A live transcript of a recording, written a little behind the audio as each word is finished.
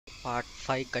Part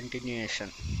 5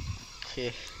 continuation.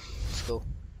 Okay, let's go.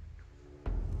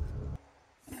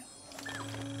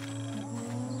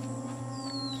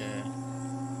 Okay,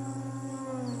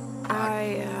 part.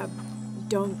 I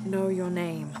don't know your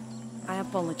name. I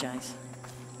apologize.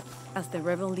 As the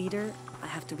rebel leader, I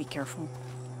have to be careful.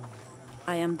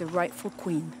 I am the rightful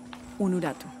queen,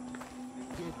 Unuratu.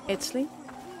 Itzli,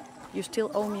 you still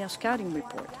owe me a scouting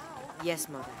report. Yes,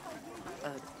 Mother.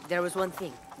 There was one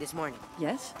thing, this morning.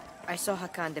 Yes? I saw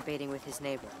Hakan debating with his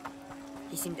neighbor.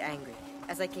 He seemed angry.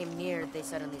 As I came near, they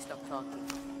suddenly stopped talking.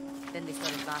 Then they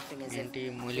started laughing as if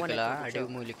one had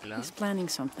told a joke. He's planning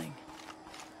something.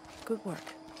 Good work.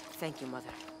 Thank you,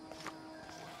 Mother.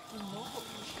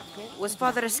 Was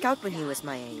Father a scout when he was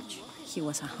my age? He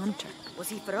was a hunter. Was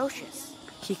he ferocious?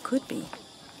 He could be.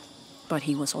 But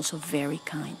he was also very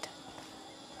kind.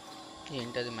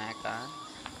 ఏంటది మేక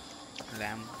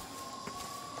ల్యామ్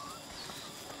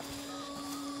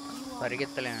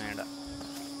పరిగెత్తలేము ఈడ.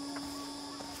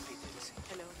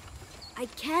 I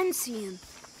can see him.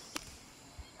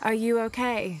 Are you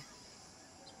okay?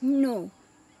 No.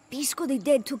 Pisco the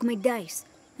Dead took my dice,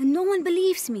 and no one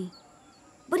believes me.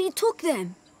 But he took them.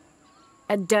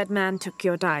 A dead man took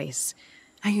your dice.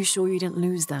 Are you sure you didn't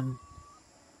lose them?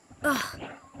 Ugh,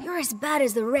 you're as bad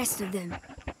as the rest of them.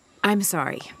 I'm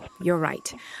sorry. You're right.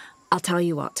 I'll tell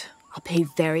you what. I'll pay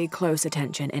very close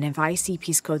attention, and if I see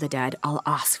Pisco the Dead, I'll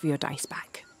ask for your dice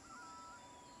back.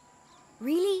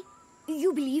 Really? You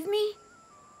believe me?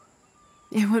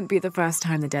 It wouldn't be the first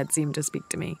time the dead seem to speak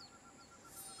to me.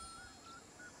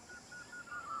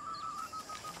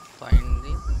 Find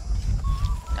the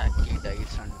tacky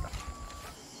dice అంట.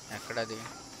 ఎక్కడది?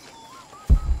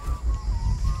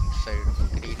 Side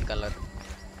green colour.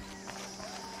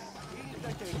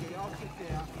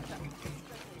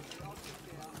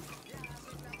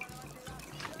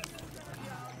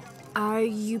 Are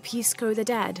you Pisco the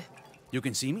Dead? You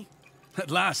can see me? At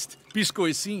last, Pisco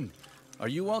is seen.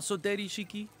 Are you also dead,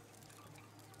 Ishiki?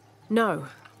 No.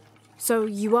 So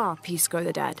you are Pisco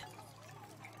the Dead?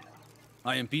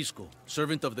 I am Pisco,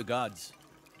 servant of the gods.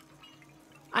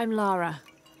 I'm Lara.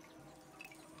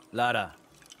 Lara.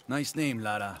 Nice name,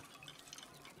 Lara.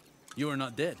 You are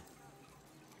not dead.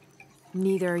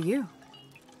 Neither are you.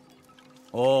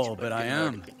 Oh, but I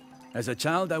am. As a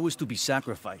child, I was to be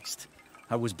sacrificed.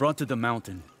 I was brought to the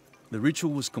mountain. The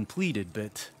ritual was completed,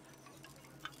 but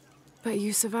But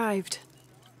you survived.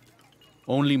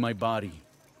 only my body.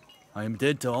 I am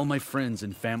dead to all my friends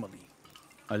and family.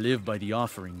 I live by the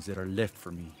offerings that are left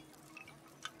for me.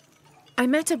 I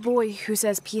met a boy who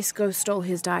says Pisco stole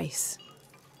his dice.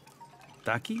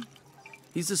 Taki?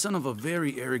 He's the son of a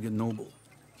very arrogant noble.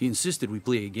 He insisted we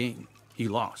play a game. He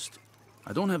lost.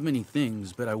 I don't have many things,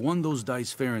 but I won those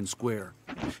dice fair and square.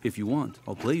 If you want,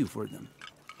 I'll play you for them.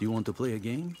 Do you want to play a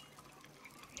game?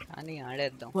 అని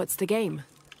ఆడేద్దాం. What's the game?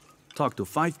 Talk to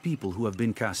 5 people who have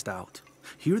been cast out.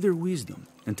 Hear their wisdom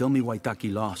and tell me why Taki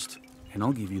lost, and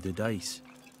I'll give you the dice.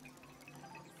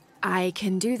 I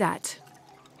can do that.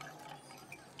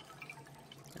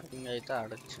 అయితే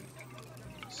ఆడొచ్చు.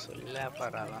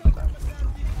 సొల్లాపరాలంతా.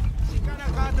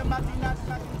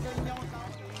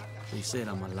 They said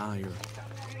I'm a liar.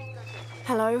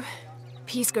 Hello.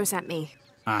 Pisco sent me.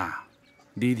 Ah,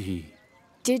 did he?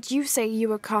 Did you say you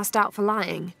were cast out for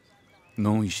lying?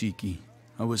 No, Ishiki.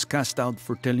 I was cast out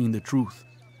for telling the truth.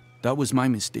 That was my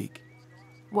mistake.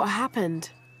 What happened?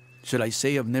 Should I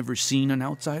say I've never seen an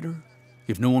outsider?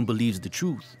 If no one believes the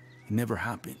truth, it never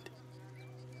happened.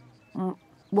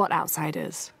 What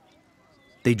outsiders?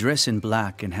 They dress in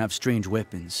black and have strange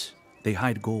weapons. They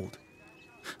hide gold.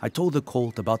 I told the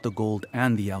cult about the gold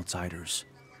and the outsiders.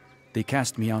 They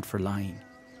cast me out for lying.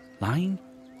 Lying?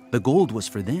 The gold was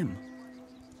for them.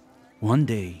 One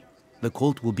day, the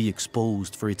cult will be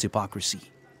exposed for its hypocrisy.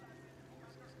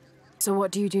 So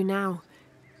what do you do now?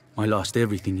 I lost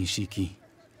everything, Ishiki.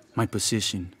 My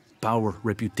position, power,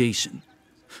 reputation.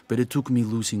 But it took me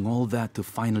losing all that to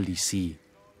finally see.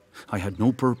 I had no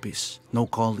purpose, no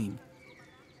calling.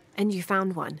 And you found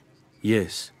one.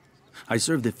 Yes, I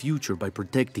serve the future by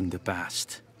protecting the past.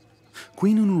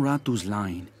 Queen Unuratu's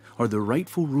line are the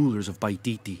rightful rulers of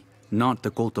Paititi, not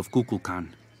the cult of Kukulkan.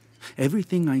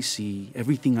 Everything I see,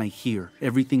 everything I hear,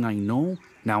 everything I know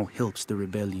now helps the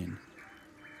rebellion.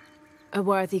 A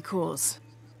worthy cause.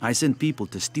 I send people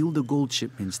to steal the gold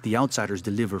shipments the outsiders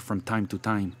deliver from time to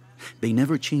time. They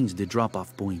never change the drop-off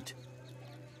point.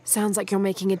 Sounds like you're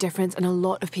making a difference in a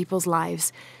lot of people's lives.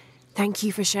 Thank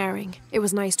you for sharing. It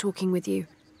was nice talking with you.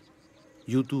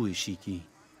 You too, Ishiki.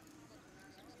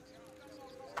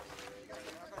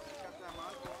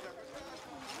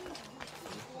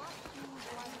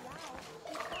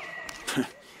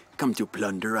 come to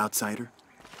plunder, outsider?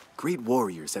 Great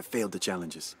warriors have failed the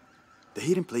challenges. The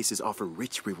hidden places offer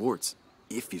rich rewards,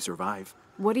 if you survive.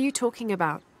 What are you talking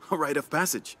about? A rite of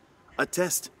passage. A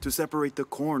test to separate the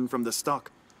corn from the stalk.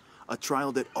 A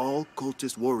trial that all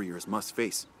cultist warriors must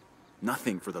face.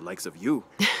 Nothing for the likes of you.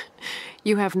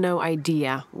 You have no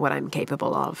idea what I'm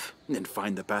capable of. Then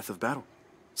find the path of battle.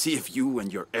 See if you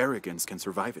and your arrogance can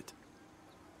survive it.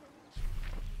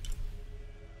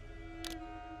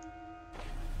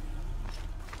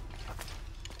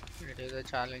 It is a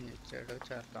challenge.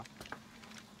 Chedam.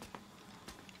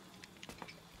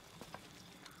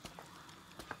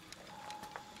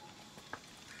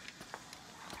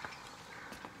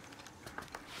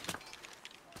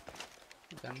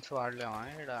 Guns వాడలేమా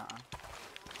ఈడ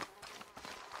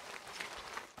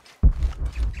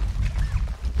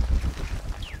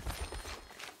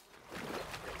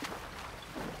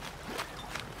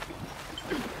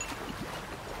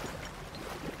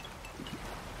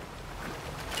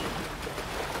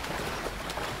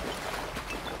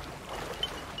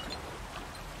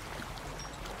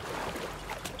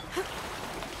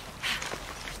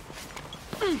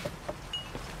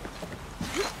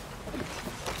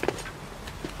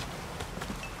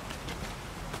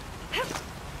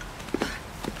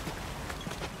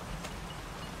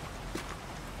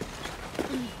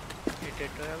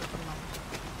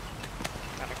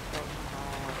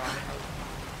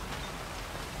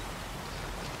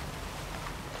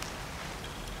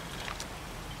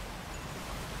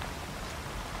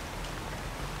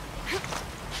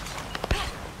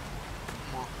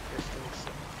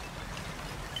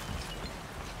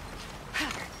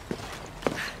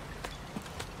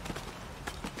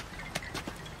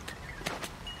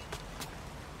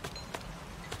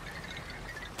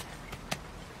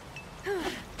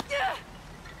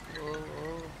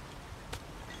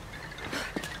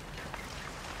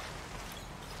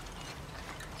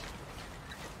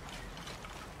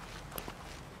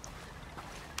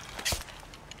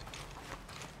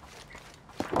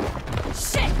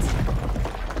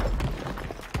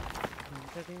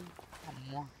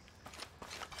అమ్మో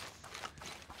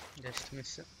just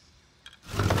miss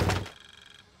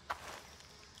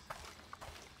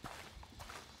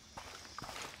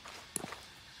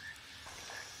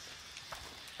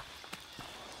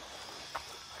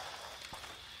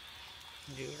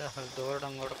జీవుడు అసలు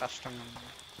దూరడం కూడా కష్టంగా ఉంది.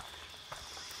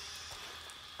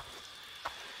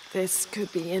 This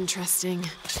could be interesting.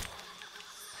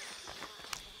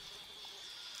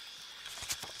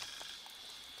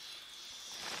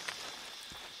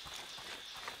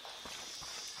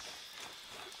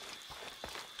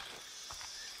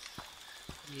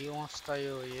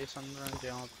 ఏమొస్తాయో ఏ సందర్భానికి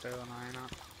ఏమొస్తాయో నాయన.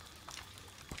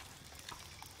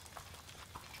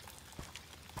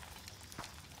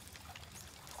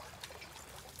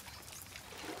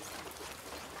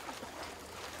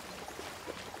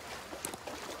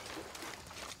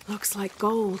 Looks like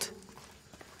gold.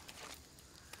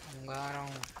 బంగారం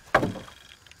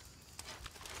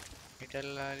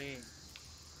ఇటెళ్ళాలి.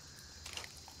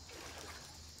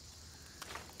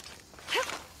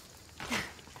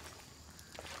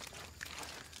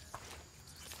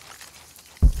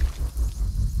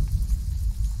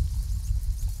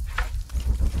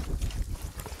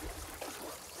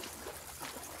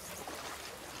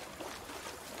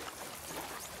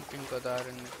 ఇంకో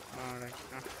దారి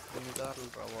ఎన్ని దారులు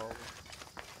రా బాబు.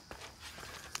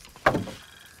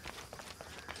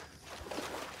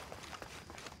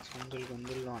 సందులు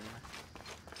గందుల్లో ఉన్నాయి.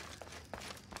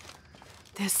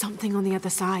 There's something on the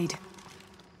other side.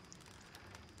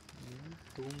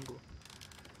 తూంబు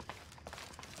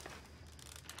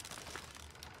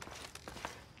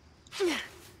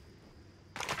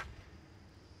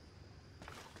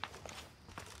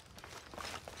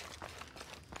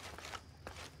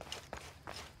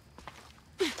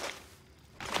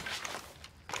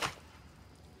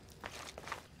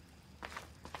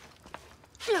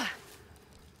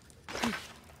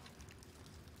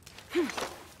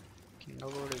కింద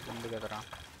కూడా ఇది ఉంది కదరా.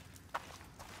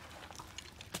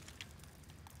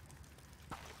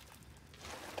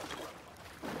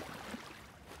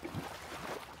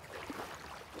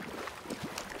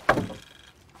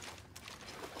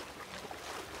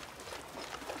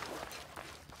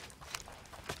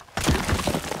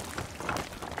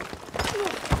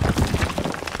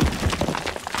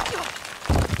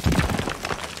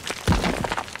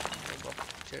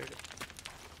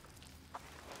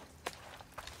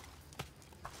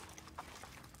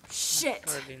 Shit!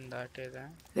 దీన్ని దాటేదా?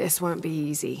 This won't be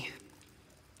easy.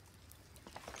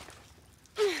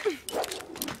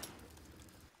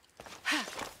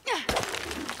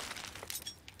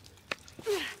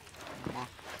 అమ్మా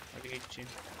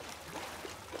అడిగిచ్చింది.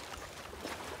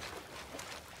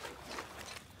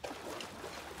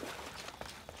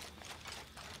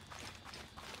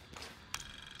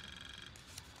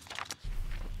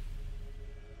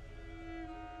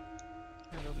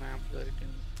 ఏదో మ్యాప్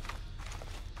దొరికింది.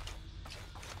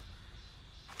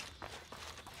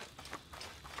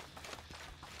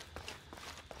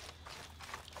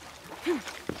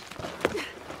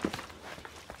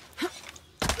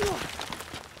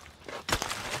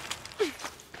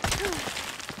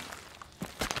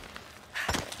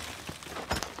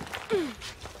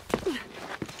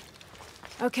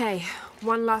 Okay,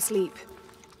 one last leap.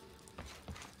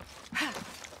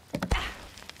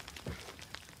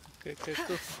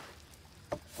 ఎక్కు.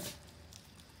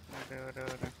 అరే.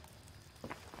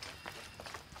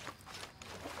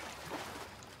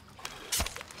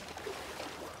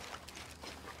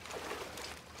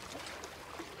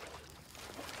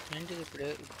 ఏంటిది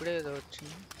ఇప్పుడే ఏదో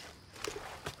వచ్చింది.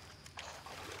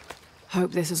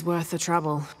 Hope this is worth the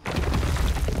trouble.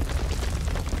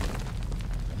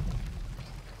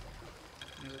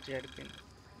 ఏదో జరిపింది.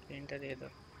 ఏంటది ఏదో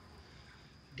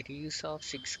గ్రీవ్స్ ఆఫ్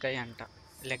 6 అంట.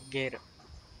 Leg gear.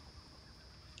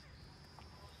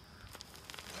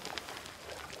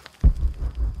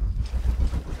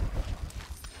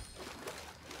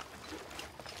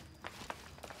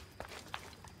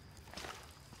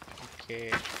 ఓకే.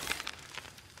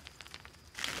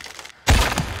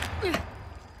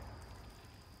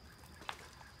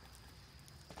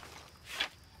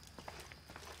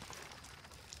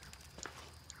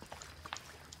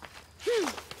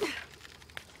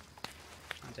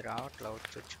 అది రావట్లా,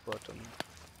 వచ్చి వచ్చిపోతుంది.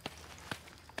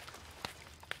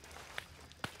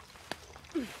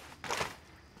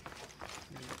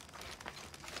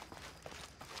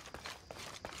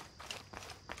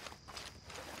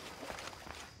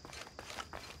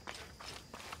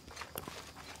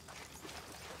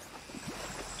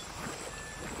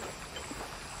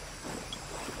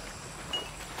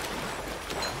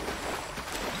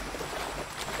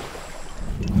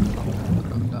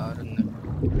 దారుంది.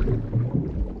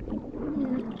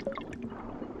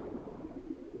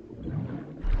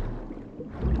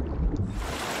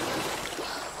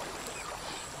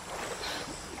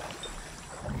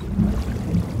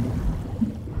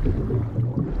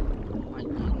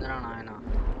 అయ్యిందిరా నాయన.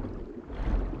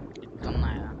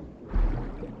 ఇస్తున్నాయా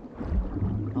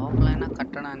లోపలైనా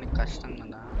కట్టడానికి కష్టం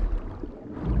కదా.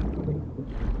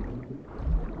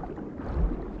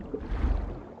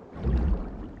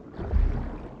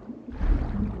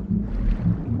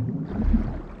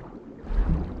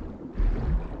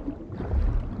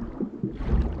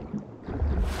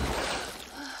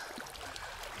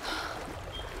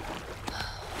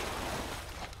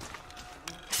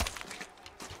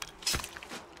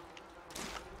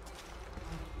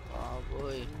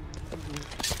 బాబోయ్.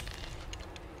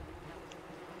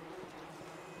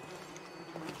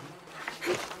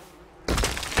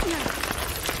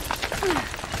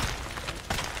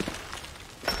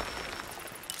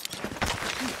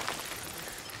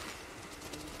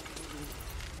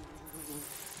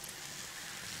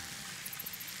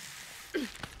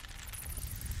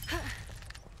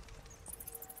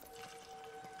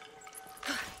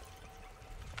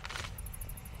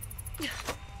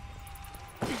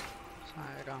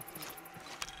 సాయిరా.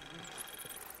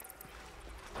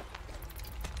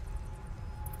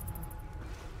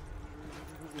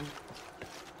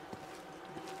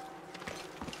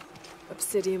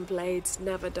 Obsidian blades,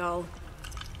 never dull.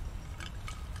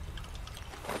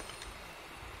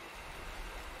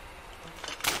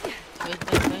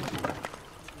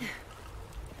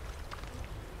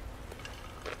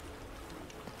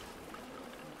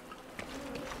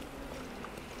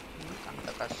 అంత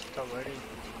కష్టపడి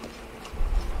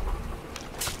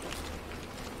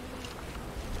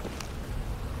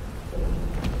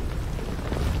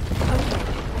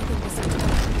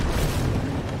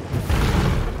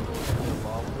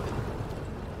బాబోయ్.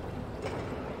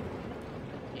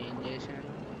 ఏం చేశాను?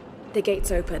 The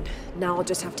gate's open. Now I'll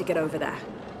just have to get over there.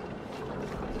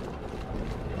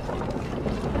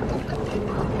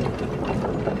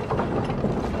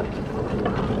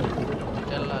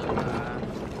 వెళ్ళాలిరా.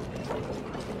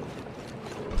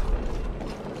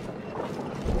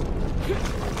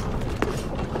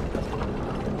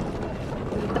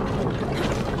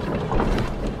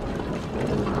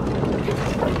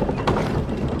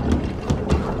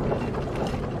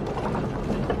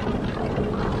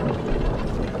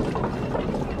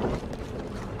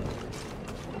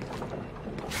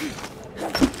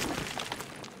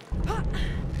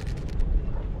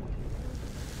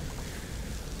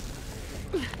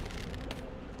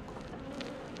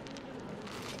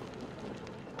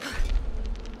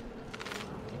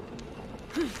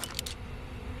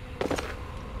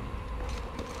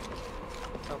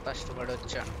 కష్టపడి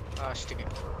వచ్చాను లాస్ట్కి.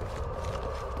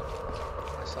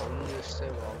 ఆ సౌండ్ చూస్తే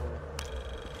బాబు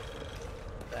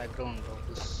బ్యాక్గ్రౌండ్లో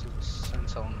బుస్ బుస్ అని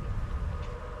సౌండ్.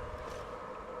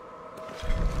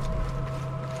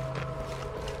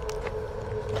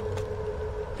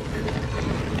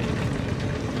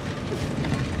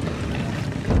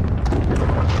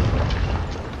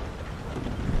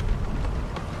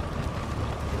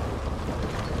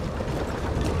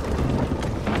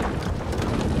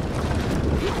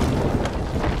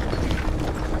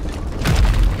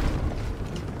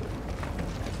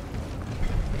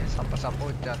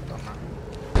 సపోర్ట్ చేస్తున్నా.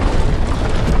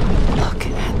 Look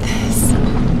at this.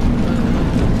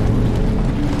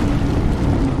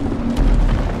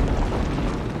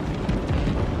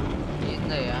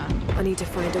 ఏందయ్యా? I need to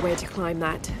find a way to climb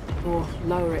that, or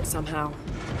lower it somehow.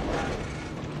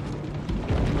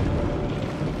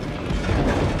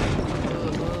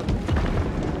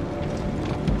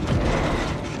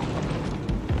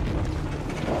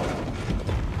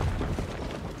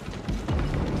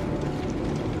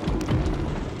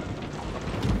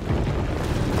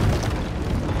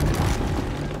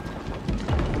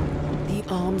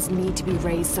 Arms need to be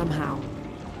raised somehow.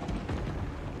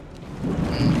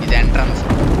 ఇది ఎంట్రన్స్.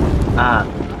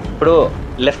 ఇప్పుడు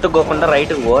లెఫ్ట్ పోకుండా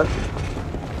రైట్ పో.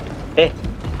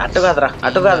 అటు కాదురా,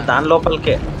 అటు కాదు, దాని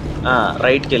లోపలికే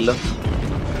రైట్కి వెళ్ళు.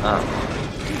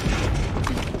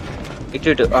 ఇటు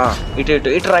ఇటు ఇటు ఇటు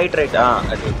ఇటు రైట్ రైట్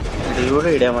అటు ఇటు చూడు.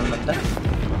 ఇడేమన్నంత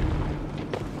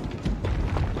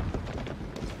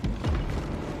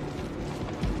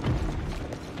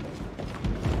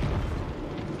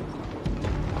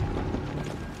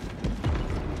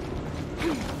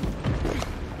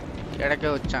ఎడకే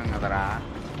వచ్చాం కదరా.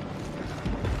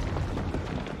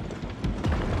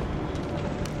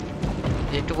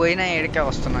 ఎటు పోయినా ఎడకే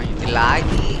వస్తున్నాం. ఇది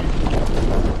లాగి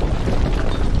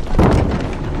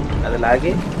అది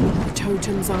లాగి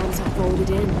Totem's arms are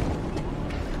folded in.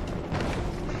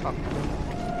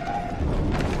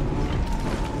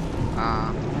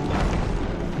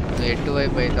 నువ్వు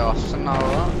ఎటువైపు అయితే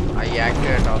వస్తున్నావో అవి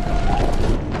యాక్టివేట్ అవుతాయి.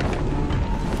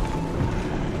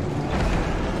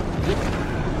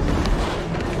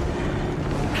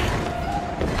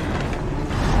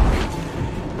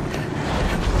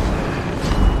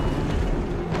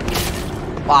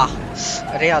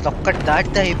 అరే అదొక్కటి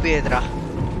దాటితే అయిపోయేదిరా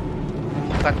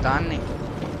ఒక్క దాన్ని.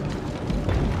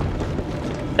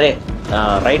 అరే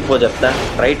రైట్ పో చెప్తా.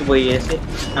 రైట్ పోయేసి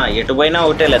ఎటు పోయినా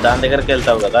ఒకటేలే, దాని దగ్గరికి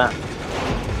వెళ్తావు కదా.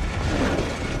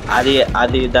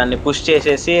 అది దాన్ని పుష్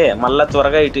చేసేసి మళ్ళా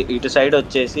త్వరగా ఇటు ఇటు సైడ్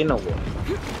వచ్చేసి నువ్వు.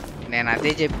 నేను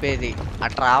అదే చెప్పేది,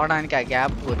 అటు రావడానికి ఆ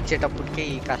గ్యాప్ వచ్చేటప్పటికి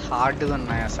ఇక హార్డ్గా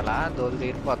ఉన్నాయి అసలు, దోలు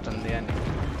తీరిపోతుంది అని.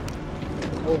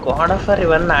 గాడ్ ఆఫ్ వార్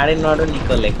ఇవన్నీ ఆడినవాడు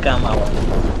నీకు లెక్క మావా.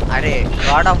 అరే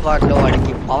గాడ్ ఆఫ్ వార్ లో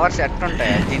వాడికి పవర్స్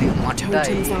ఎట్టుంటాయి, దీనికి మొత్తం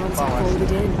పవర్స్.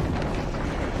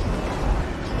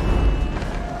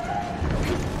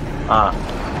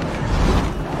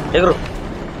 ఎగురు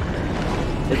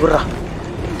ఎగుర్రా.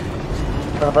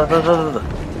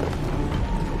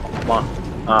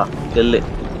 జల్లి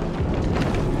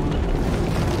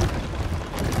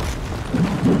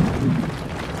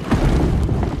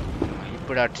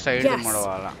ఇప్పుడు అటు side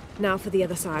ముడవాల. Now for the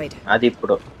other side. అది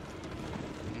ఇప్పుడు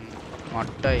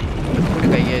మొత్తం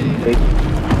ఇప్పుడు అయ్యేది.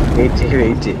 వెయిట్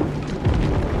చేయి.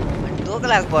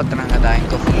 దూకలేకపోతున్నాం కదా,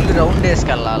 ఇంకా ఫుల్ రౌండ్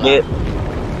వేసుకెళ్ళాలి.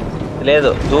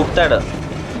 లేదు దూకుతాడు,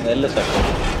 వెళ్ళు సార్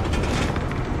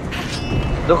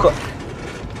దూకు.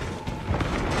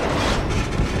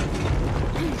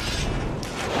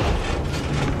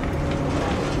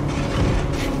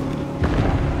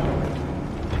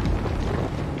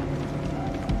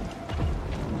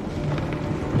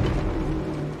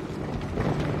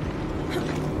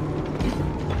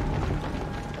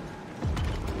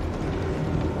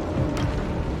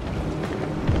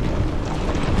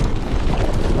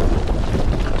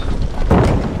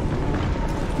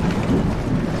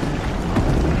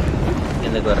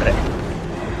 గొర్రె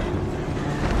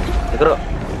ఎగురు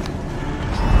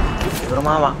ఎగురు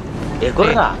మావా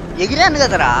ఎగుర్రా. ఎగిరాను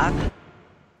కదరా,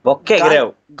 ఒక్క ఎగిరావు.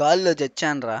 గాల్లో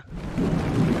చచ్చాను రా.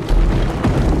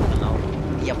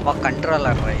 ఎప్ప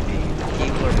కంట్రోలర్ రా ఇది,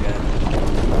 కీబోర్డ్ కాదు.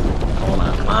 అవునా,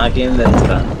 మాకేం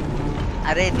తెలుసురా.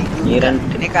 అరే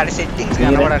నీకు అక్కడ సెట్టింగ్స్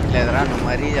కనబడట్లేదురా, నువ్వు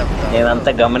మరీ చెప్తావు.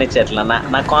 నేనంతా గమనించట్లా,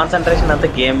 నా కాన్సన్ట్రేషన్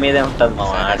అంతా గేమ్ మీదే ఉంటుంది మా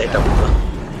ఆడేటప్పుడు.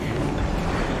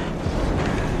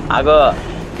 ఆగో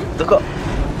దుకో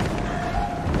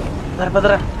మరి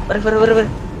పదరా మరి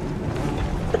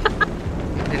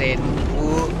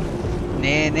నువ్వు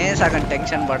నేనే సగం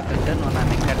టెన్షన్ పడుతుంటే నువ్వు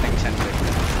నన్ను ఇంకా టెన్షన్ పెట్టు.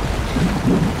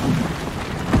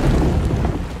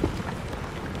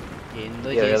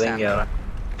 ఎరగదెంగావరా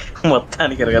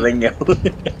మొత్తానికి ఎరగదెంగావు.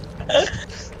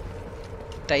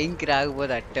 టైంకి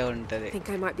రాకపోతే అట్టే ఉంటది. I think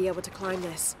I might be able to climb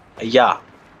this. అయ్యా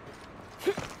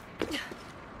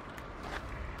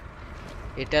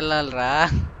ఎటు వెళ్ళాలిరా?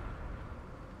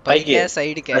 పైకి పైకే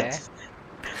సైడ్కే?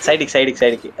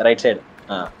 సైడ్కి రైట్ సైడ్.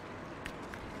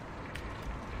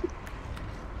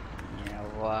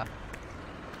 యవ్వా.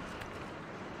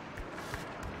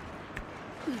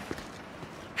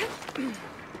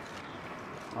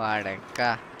 వాడెక్క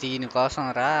దీనికోసం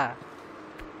రా.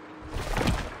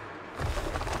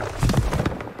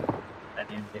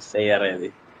 మిస్ అయ్యారా ఇది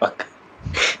పక్క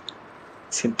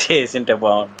చేసింటే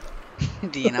బాగుంది.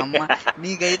 దీనమ్మ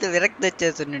నీకైతే విరక్తి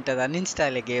వచ్చేసి ఉంటుంది,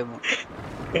 అన్ఇన్స్టాలే గేమ్.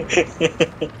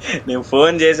 నేను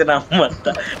ఫోన్ చేసిన అమ్మంత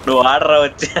నువ్వు ఆర్డర్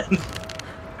వచ్చా.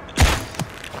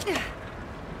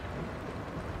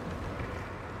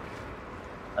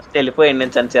 ఫస్ట్ వెళ్ళిపోయింది,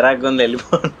 నేను చాలా చిరాకుగా ఉంది,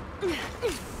 వెళ్ళిపోను.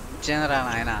 వచ్చిందిరా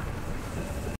నాయన.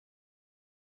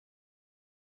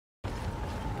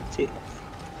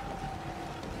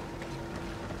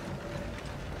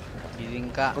 ఇది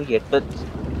ఇంకా ఎట్టు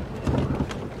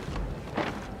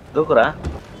దూకురా.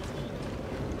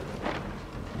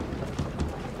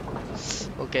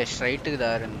 ఓకే స్ట్రైట్కి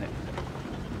దారింది.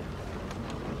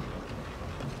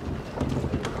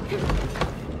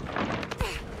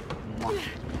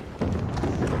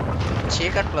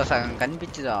 చీకట్లో సగం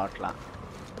కనిపించదా అట్లా.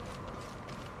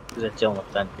 ఇది వచ్చావు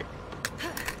మొత్తానికి.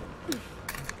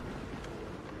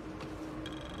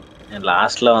 నేను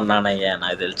లాస్ట్లో ఉన్నానయ్యా,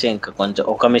 నాకు తెలిసి ఇంకా కొంచెం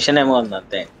ఒక మిషన్ ఏమో ఉంది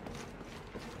అంతే.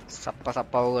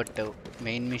 సప్ప కొట్టావు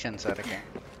మెయిన్ మిషన్ సరికే.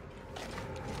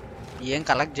 ఏం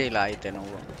కలెక్ట్ చేయలే అయితే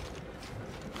నువ్వు?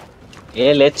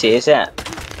 లేదు చేసా,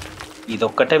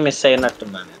 ఇదొక్కటే మిస్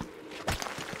అయినట్టున్నా నేను.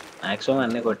 మ్యాక్సిమం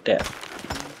అన్నీ కొట్టా.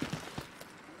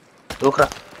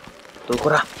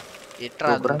 దూకురా ఎట్రా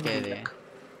దూకేది?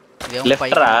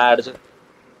 లెఫ్ట్ రా,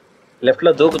 లెఫ్ట్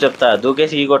లో దూకు చెప్తా,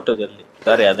 దూకేసి ఈ కొట్టు జల్ది.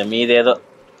 సారీ అది మీదేదో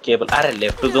కేబుల్. అరే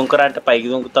లెఫ్ట్ దుంకురా అంటే పైకి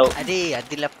దుంకుతావు.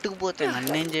 అది లెఫ్ట్కి పోతే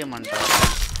నన్నేం చేయమంటావు?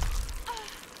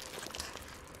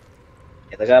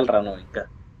 ఎదగాలరా నువ్వు ఇంకా.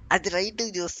 అది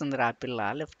రైట్కి చూస్తుంది రా పిల్ల,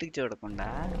 లెఫ్ట్కి చూడకుండా.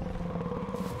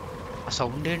 ఆ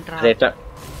సౌండ్ ఏంట్రా?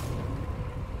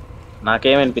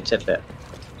 నాకేం వినిపించట్లే.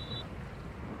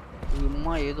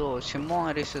 అమ్మ ఏదో సింహం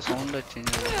అరిస్తే సౌండ్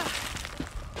వచ్చింది.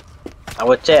 అవి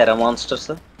వచ్చాయరా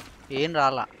మాన్స్టర్స్? ఏం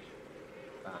రాలా.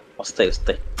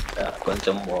 వస్తాయి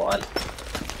కొంచెం పోవాలి.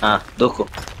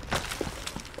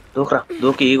 దూకురా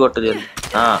దూకి ఈ కొట్టు జల్ది.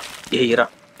 ఏరా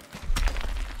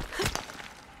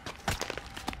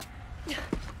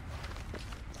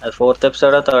అది 4th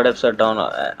episode 3rd episode down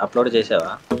upload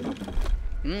చేసావా?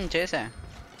 చేసా.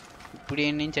 ఇప్పుడు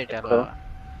ఏం నుంచి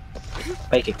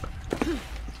పైకి.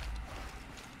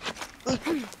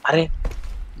 అరే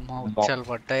మా ఉచ్చాలు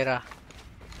పడ్డాయిరా.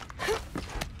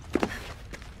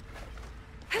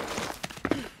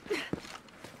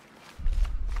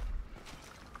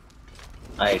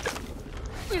 రైట్.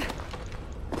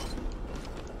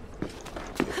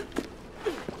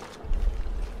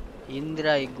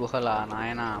 ఇందిరా ఈ గుహల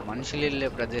నాయన మనుషులు వెళ్ళే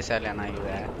ప్రదేశాలేనా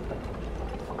ఇవే?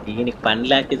 దీనికి పని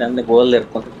లేక ఇదంతా గోల్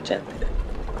తెరుకుంటూ వచ్చేది.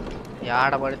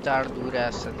 ఆడ పడితే ఆడ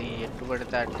దూరేస్తుంది, ఎట్టు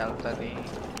పడితే అట్టు వెళ్తుంది.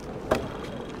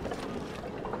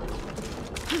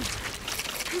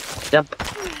 జంప్.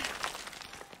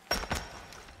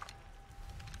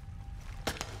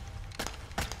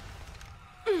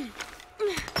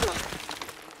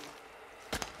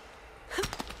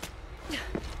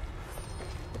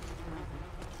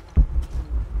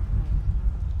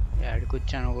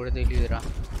 ఎక్కడికొచ్చానో కూడా తెలియదురా.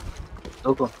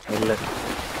 వెళ్ళదు.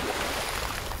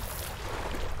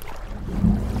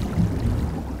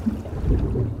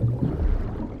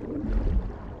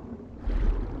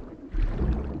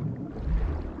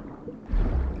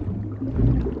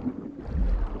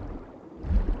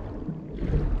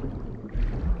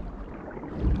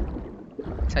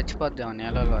 చచ్చిపోద్దాం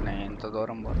నేలలోనే, ఎంత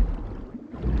దూరం పోదు.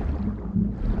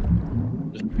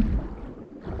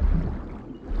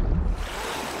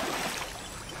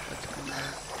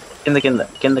 కింద కింద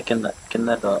కింద కింద కింద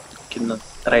కింద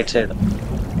రైట్ సైడ్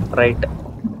రైట్.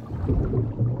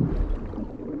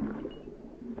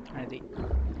 అది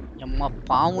అమ్మ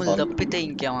పాములు తప్పితే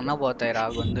ఇంకేమన్నా పోతాయి రా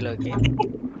గొంతులోకి.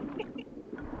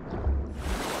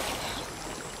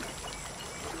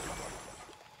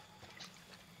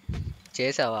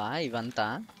 చేసావా ఇవంతా?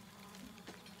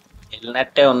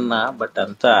 వెళ్ళినట్టే ఉన్నా, బట్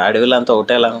అంతా అడవిలో అంతా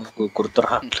ఒకటేలా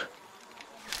గుర్తురా.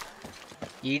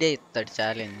 ఈడే ఇస్తాడు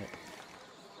ఛాలెంజ్.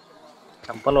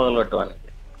 చంపలు వదలొట్టువానికి.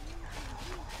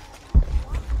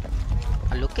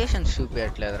 ఆ లొకేషన్స్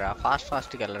చూపించట్లేదురా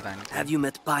ఫాస్ట్కి వెళ్ళడానికి. Have you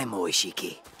met Paimo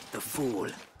Ishiki, the fool?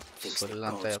 Full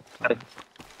అంతా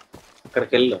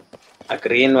అక్కడికి వెళ్ళు. ఆ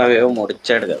గ్రీన్ అవేవో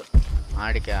ముడిచాడు కదా.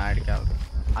 ఆడికి వెళ్దాం.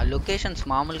 ఆ లొకేషన్స్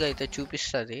మామూలుగా అయితే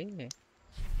చూపిస్తుంది,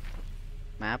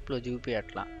 మ్యాప్లో చూపి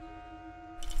అట్లా.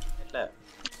 ఎట్లా?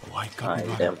 White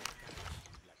ఇదేం.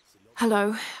 Hello.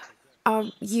 Are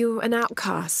you an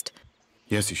outcast?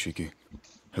 Yes, Ishiki.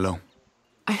 Hello.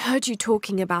 I heard you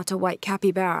talking about a white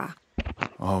capybara.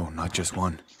 Oh, not just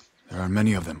one. There are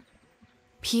many of them.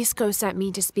 Pisco sent me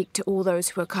to speak to all those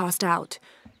who were cast out.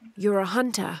 You're a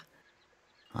hunter.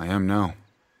 I am now.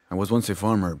 I was once a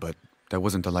farmer, but that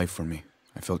wasn't the life for me.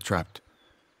 I felt trapped,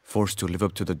 forced to live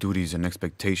up to the duties and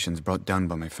expectations brought down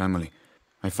by my family.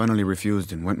 I finally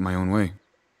refused and went my own way.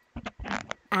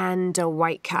 And a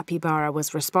white capybara was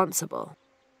responsible.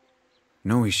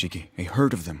 No, Ishiki, a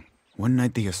herd of them. One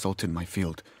night they assaulted my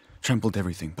field, trampled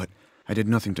everything, but I did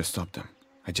nothing to stop them.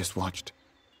 I just watched.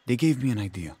 They gave me an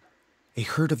idea. A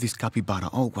herd of these capybara,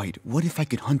 all white. What if I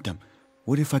could hunt them?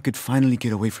 What if I could finally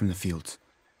get away from the fields?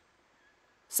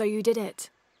 So you did it.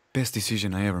 Best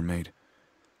decision I ever made.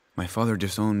 My father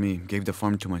disowned me, gave the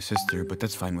farm to my sister, but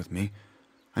that's fine with me.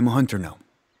 I'm a hunter now.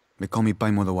 They call me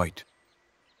Paimo the White.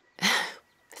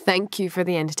 Thank you for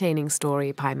the entertaining story,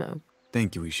 Paimo. Thank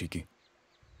you, Ishiki.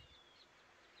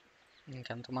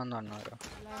 ఇంకెంతమంది ఉన్నారు?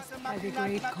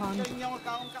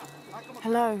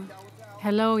 Hello.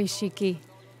 Hello, Ishiki.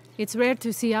 It's rare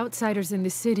to see outsiders in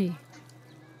the city.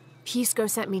 Pisco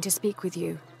sent me to speak with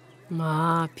you.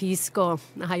 Pisco.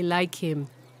 I like him.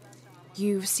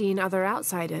 You've seen other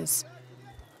outsiders.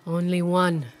 Only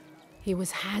one. He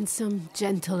was handsome,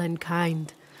 gentle, and kind.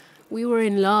 We were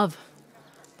in love,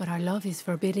 but our love is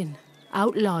forbidden,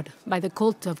 outlawed by the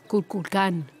cult of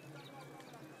Kulkulkan.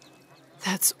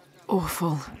 That's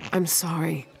awful. I'm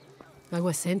sorry. I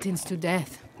was sentenced to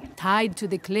death, tied to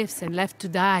the cliffs and left to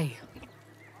die.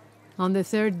 On the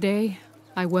third day,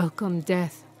 I welcomed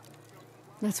death.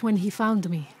 That's when he found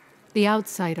me, the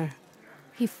outsider.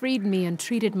 He freed me and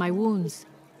treated my wounds.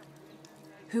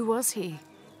 Who was he?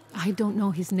 I don't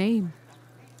know his name.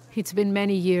 It's been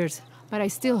many years, but I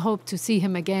still hope to see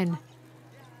him again.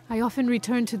 I often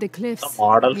return to the cliffs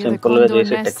Model near the simple condor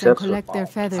చేసే nests and textures collect their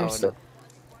feathers.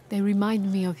 They remind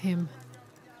me of him.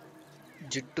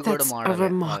 జుట్టు కూడా That's a model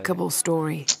remarkable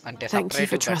story. అంటే Thank you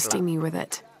for separate trusting me with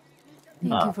it.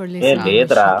 Thank you for A listening,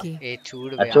 లేదురా. Ishiki. ఏ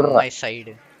చూడు అది చూడరా. అమ్మాయి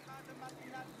side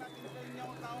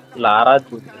లారా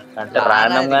చూడు అంటే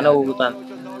రాండమ్ గానే ఊగుతాను.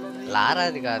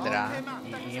 లారాది కాదురా,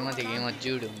 ఈమె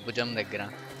చూడు భుజం దగ్గర.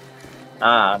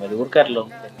 మీరు ఊరికర్లో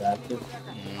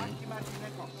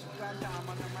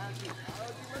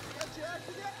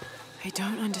I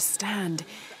don't understand.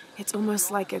 It's almost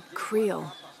like a creel.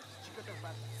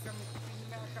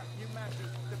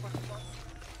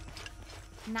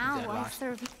 Now I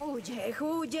serve.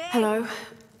 Hello.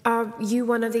 Are you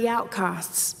one of the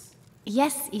outcasts?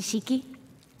 Yes, Ishiki.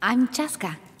 I'm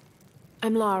Chaska.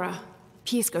 I'm Lara.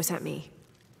 Pisco sent me.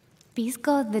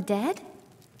 Pisco the dead?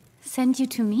 Sent you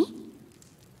to me?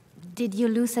 Did you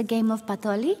lose a game of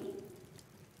Patoli?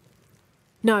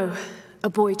 No. A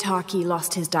boy Taki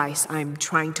lost his dice. I'm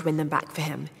trying to win them back for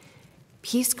him.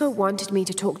 Pisco wanted me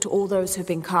to talk to all those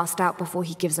who've been cast out before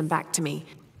he gives them back to me.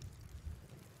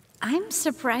 I'm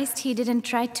surprised he didn't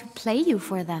try to play you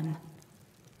for them.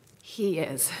 He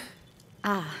is.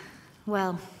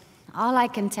 Well, all I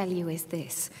can tell you is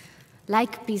this.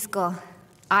 Like Pisco,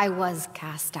 I was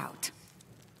cast out.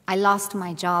 I lost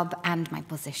my job and my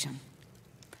position.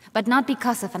 But not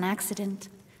because of an accident,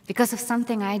 because of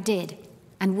something I did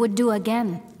and would do again.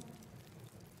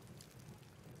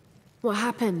 What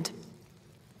happened?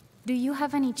 Do you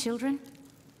have any children?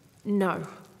 No.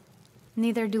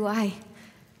 Neither do I.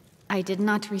 I did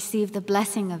not receive the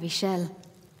blessing of Ishel.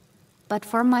 But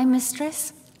for my mistress,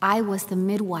 I was the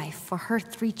midwife for her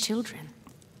 3 children.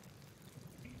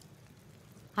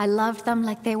 I loved them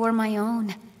like they were my own,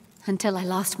 until I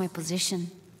lost my position.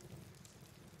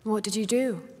 What did you do?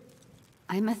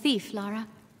 I'm a thief, Lara.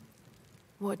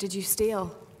 What did you steal?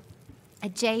 A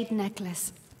jade necklace.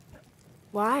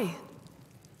 Why?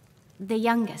 The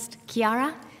youngest, Kiara,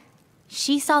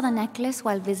 she saw the necklace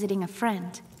while visiting a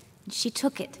friend. She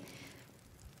took it.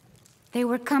 They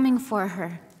were coming for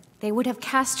her. They would have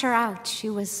cast her out. She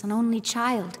was an only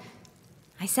child.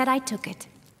 I said I took it.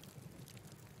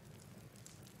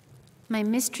 My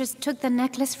mistress took the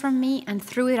necklace from me and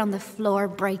threw it on the floor,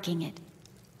 breaking it,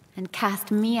 and cast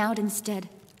me out instead.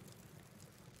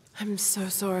 I'm so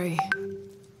sorry.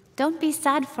 Don't be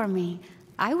sad for me.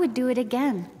 I would do it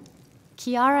again.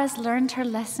 Kiara's learned her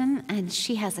lesson, and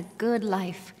she has a good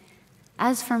life.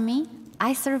 As for me,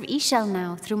 I serve Ishel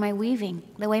now through my weaving,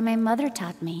 the way my mother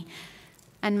taught me.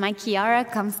 And my Kiara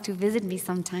comes to visit me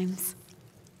sometimes.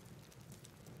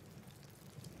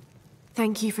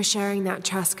 Thank you for sharing that,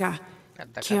 Chaska.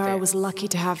 Kiara was lucky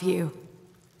to have you.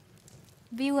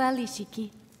 Be well, Ishiki.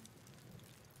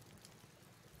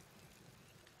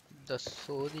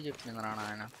 సోది చెప్పింది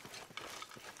నాయన.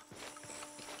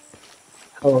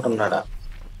 ఉన్నాడా?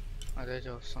 అదే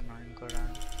చూస్తున్నా ఇంకోడా.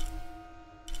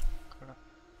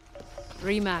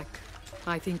 Rimac,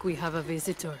 I think we have a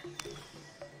visitor.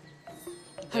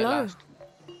 Hello.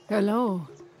 Hello.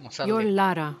 You're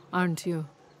Lara, aren't you?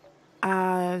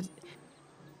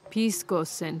 Pisco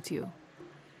sent you.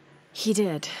 He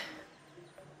did.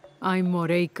 I'm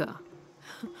Moreika.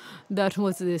 That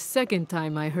was the second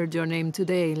time I heard your name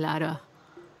today, Lara.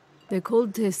 The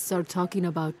cultists are talking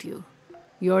about you.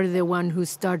 You're the one who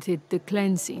started the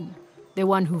cleansing, the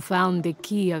one who found the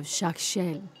key of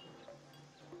Shakshel.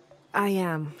 I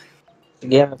am.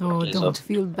 Yeah. Oh, don't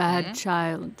feel bad,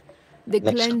 child. The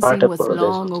Next cleansing part was of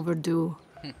long overdue.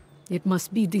 It must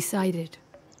be decided.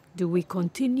 Do we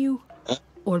continue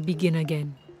or begin again?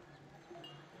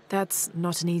 That's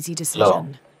not an easy decision.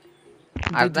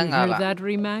 Did you hear that,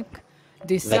 Rimac?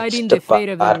 Deciding Next the fate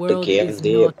of the part world game is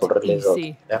day not eప్పుడు release easy.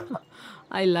 అవుతుంది?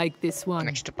 I like this one.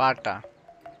 Next part.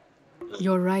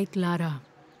 You're right, Lara.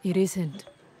 It isn't.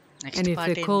 And if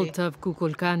the cult of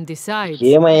Kukulkan decides,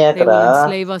 ఏమయ్యాక they will రా?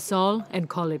 enslave us all and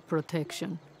call it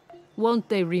protection. Won't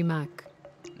they, Rimac?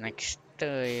 Next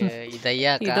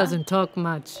ఇదయ్యాక He doesn't talk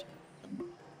much.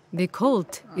 The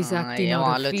cult is acting ఏం out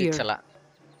of fear. ఆలోచించాల.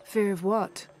 Fear of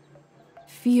what?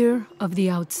 Fear of the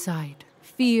outside.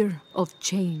 Fear of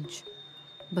change.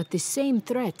 But the same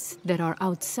threats that are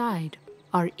outside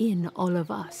are in all of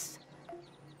us.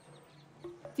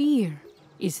 Fear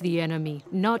is the enemy,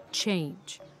 not change.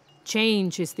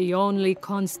 Change is the only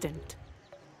constant.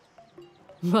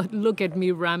 But look at me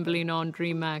rambling on,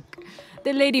 Rimac.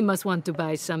 The lady must want to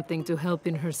buy something to help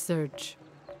in her search.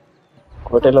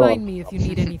 Come find me if you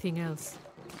need anything else.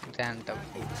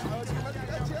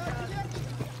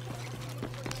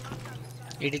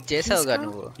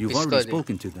 You've already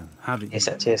spoken to them, haven't you?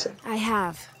 Yes. I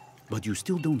have. But you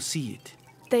still don't see it.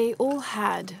 They all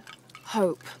had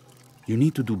hope. You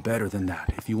need to do better than that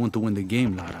if you want to win the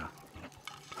game, Lara.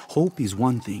 Hope is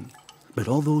one thing, but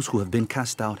all those who have been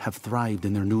cast out have thrived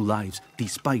in their new lives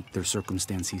despite their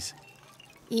circumstances.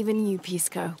 Even you,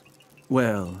 Pisco.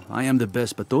 Well, I am the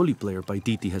best Patoli player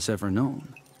Paititi has ever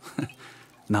known.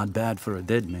 Not bad for a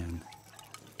dead man.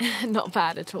 Not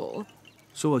bad at all.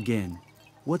 So again,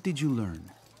 what did you learn?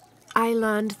 I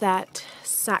learned that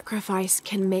sacrifice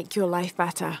can make your life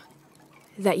better.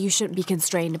 That you shouldn't be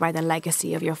constrained by the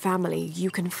legacy of your family. You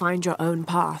can find your own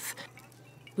path.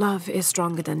 Love is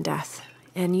stronger than death,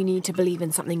 and you need to believe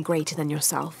in something greater than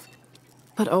yourself.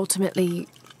 But ultimately,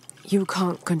 you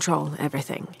can't control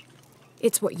everything.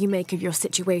 It's what you make of your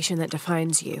situation that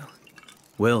defines you.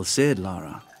 Well said,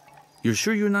 Lara. You're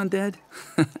sure you're not dead?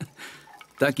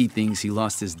 Taki thinks he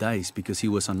lost his dice because he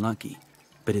was unlucky.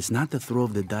 But it's not the throw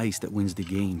of the dice that wins the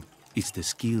game. It's the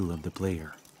skill of the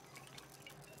player.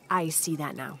 I see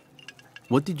that now.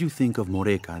 What did you think of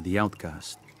Moreika, the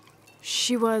outcast?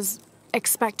 She was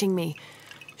expecting me.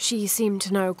 She seemed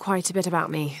to know quite a bit about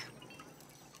me.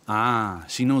 Ah,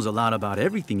 she knows a lot about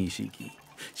everything, Ishiki.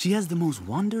 She has the most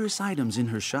wondrous items in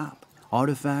her shop.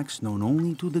 Artifacts known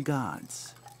only to the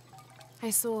gods.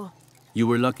 I saw. You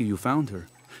were lucky you found her.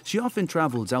 She often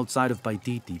travels outside of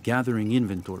Paititi, gathering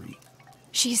inventory.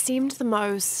 She seemed the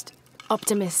most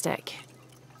optimistic.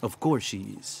 Of course she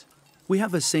is. We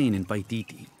have a saying in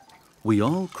Paititi. We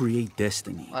all create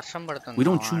destiny. We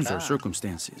don't choose our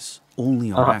circumstances,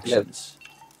 only our actions.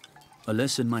 A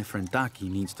lesson my friend Taki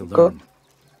needs to learn.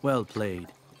 Well played.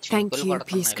 Thank you,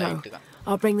 Pisco.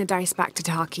 I'll bring the dice back to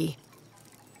Taki.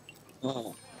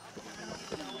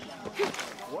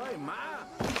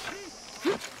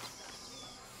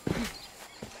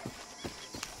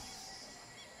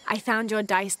 I found your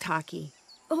dice, Taki.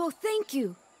 Oh, thank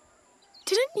you.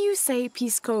 Didn't you say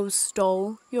Pisco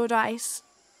stole your dice?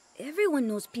 Everyone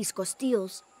knows Pisco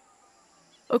steals.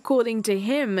 According to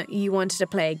him, you wanted to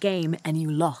play a game and you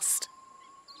lost.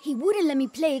 He wouldn't let me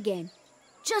play again.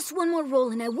 Just one more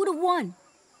roll and I would have won.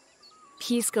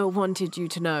 Pisco wanted you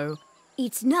to know.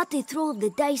 It's not the throw of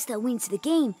the dice that wins the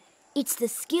game. It's the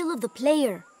skill of the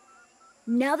player.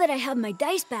 Now that I have my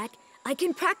dice back, I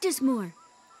can practice more.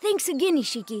 Thanks again,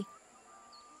 Ishiki.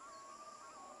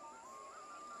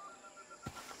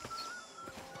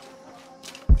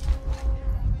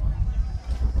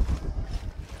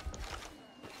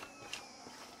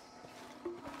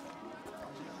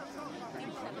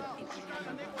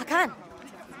 Hakan!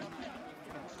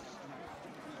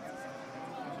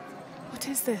 What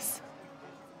is this?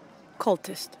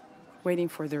 Cultist, waiting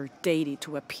for their deity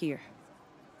to appear.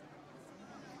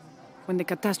 When the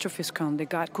catastrophes come, the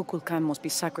god Kukulkan must be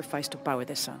sacrificed to power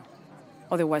the sun.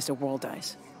 Otherwise, the world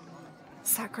dies.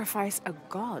 Sacrifice a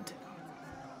god?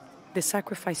 The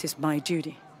sacrifice is my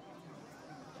duty.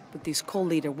 But this cult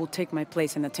leader will take my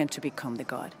place and attempt to become the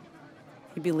god.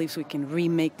 He believes we can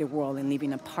remake the world and live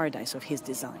in a paradise of his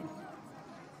design.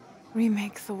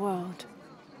 Remake the world?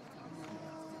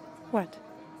 What?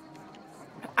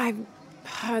 I've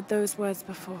heard those words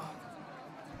before.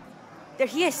 There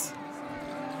he is!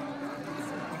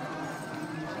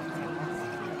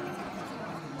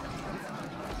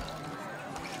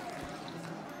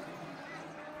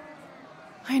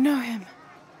 I know him.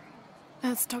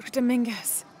 That's Dr.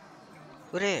 Dominguez.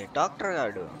 Ure, Doctor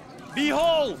Gadu.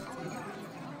 Behold!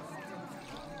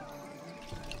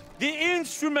 The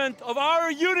instrument of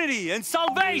our unity and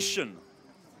salvation!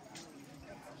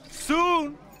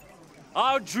 Soon,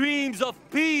 our dreams of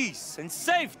peace and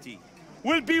safety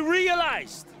will be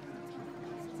realized!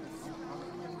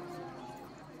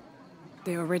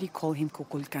 They already call him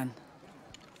Kukulkan.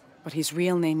 But his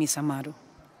real name is Amaru.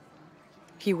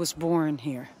 He was born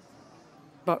here,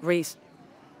 but raised,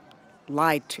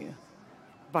 lied to,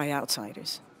 by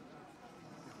outsiders.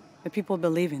 The people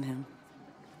believe in him.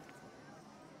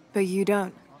 But you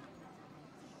don't.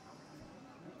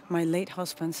 My late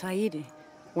husband, Saidi,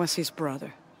 was his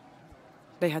brother.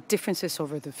 They had differences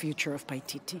over the future of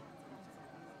Paititi.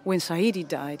 When Saidi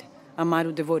died,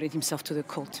 Amaru devoted himself to the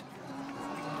cult.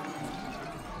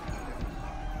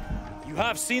 You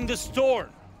have seen the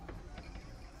storm.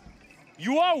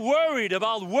 You are worried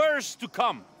about worse to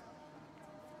come.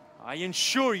 I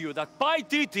assure you that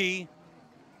Paititi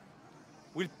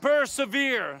will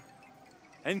persevere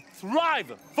and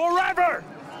thrive forever!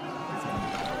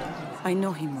 I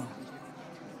know him well.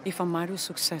 If Amaru is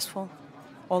successful,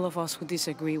 all of us who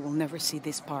disagree will never see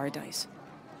this paradise.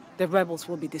 The rebels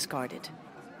will be discarded.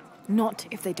 Not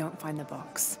if they don't find the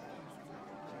box.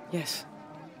 Yes.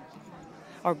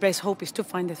 Our best hope is to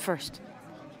find it first.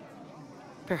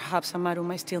 Perhaps Amaru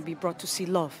might still be brought to see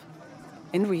love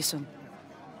and reason.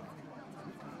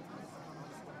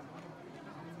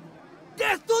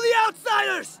 Death to the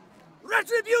outsiders!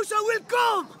 Retribution will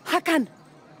come! Hakan!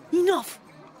 Enough!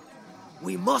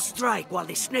 We must strike while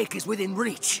the snake is within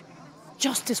reach.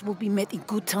 Justice will be met in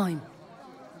good time.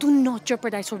 Do not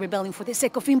jeopardize our rebellion for the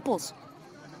sake of impulse.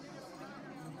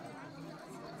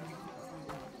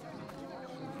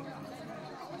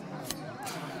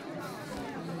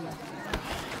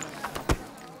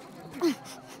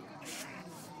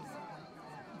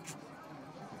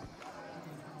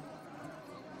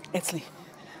 Etzli,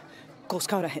 go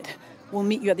scout ahead. We'll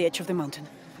meet you at the edge of the mountain.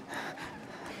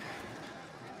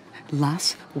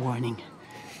 Last warning.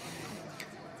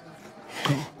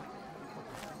 Go.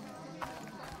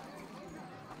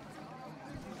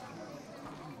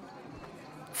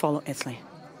 Follow Etzli.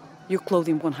 Your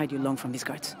clothing won't hide you long from these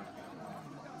guards.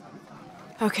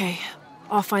 Okay,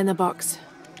 I'll find the box.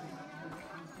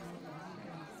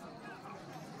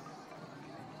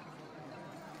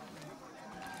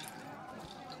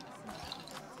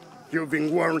 You've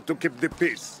been warned to keep the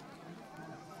peace.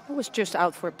 I was just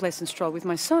out for a pleasant stroll with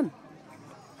my son.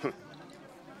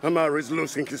 Amaru is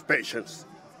losing his patience.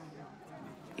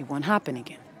 It won't happen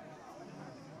again.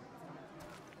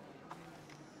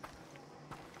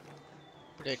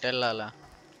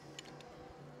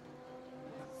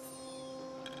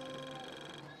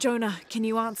 Jonah, can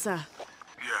you answer?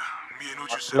 Me and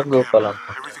Uchi said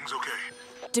everything's okay.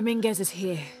 Dominguez is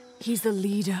here. He's the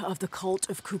leader of the cult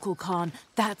of Kukulkan.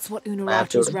 That's what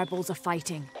Unuratu's rebels are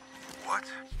fighting. What?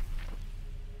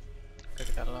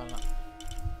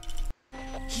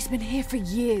 He's been here for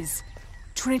years.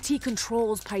 Trinity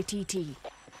controls Paititi.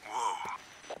 Whoa.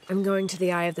 I'm going to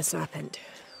the Eye of the Serpent.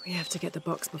 We have to get the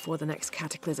box before the next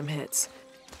cataclysm hits.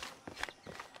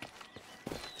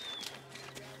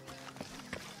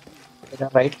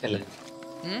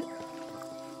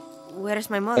 Where is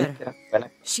my mother?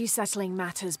 She's settling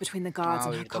matters between the guards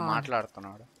and her clan.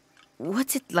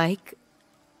 What's it like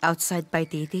outside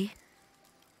Paititi?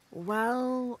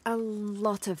 Well, a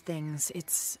lot of things.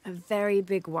 It's a very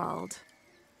big world.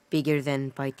 Bigger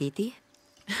than Paititi?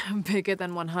 Bigger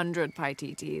than 100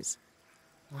 Paititis.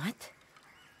 What?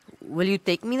 Will you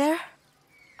take me there?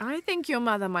 I think your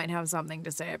mother might have something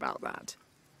to say about that.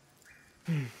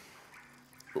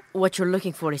 What you're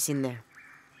looking for is in there.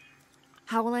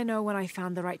 How will I know when I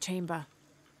found the right chamber?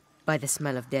 By the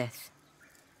smell of death.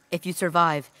 If you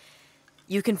survive,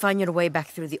 you can find your way back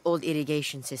through the old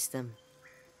irrigation system.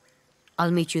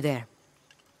 I'll meet you there.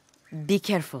 Be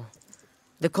careful.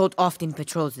 The cult often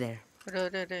patrols there.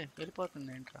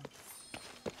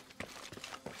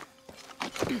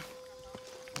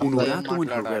 Unuratu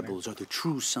and her rebels are the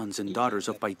true sons and daughters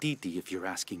of Paititi, if you're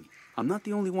asking. I'm not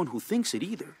the only one who thinks it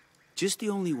either. Just the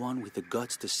only one with the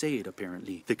guts to say it,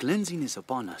 apparently. The cleansing is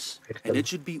upon us, and it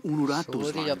should be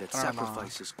Unuratu's line that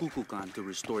sacrifices Kukulkan to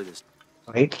restore this.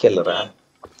 Right killer.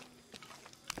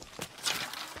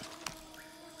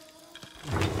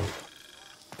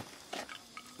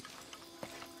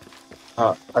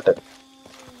 Attack.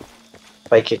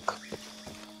 Spike kick.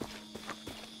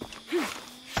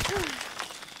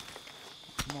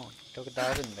 ఒక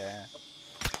దారి ఉందే.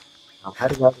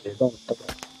 దారి కాదు ఏదో ఉంటుంది.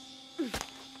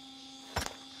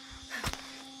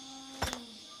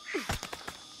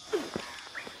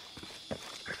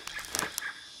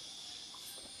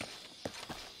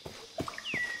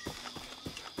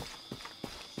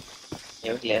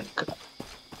 ఏమి లేదు ఇక్కడ.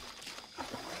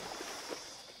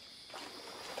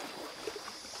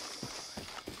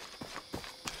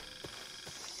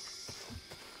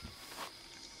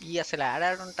 ఈ అసలు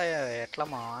యాడ్ ఉంటాయి ఎట్లా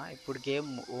మా ఇప్పుడు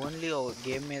గేమ్ ఓన్లీ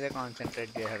గేమ్ మీదే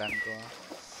కాన్సన్ట్రేట్ చేశాడు అనుకో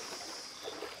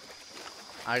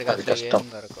ఆడికి అసలు ఏం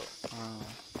దొరకవు.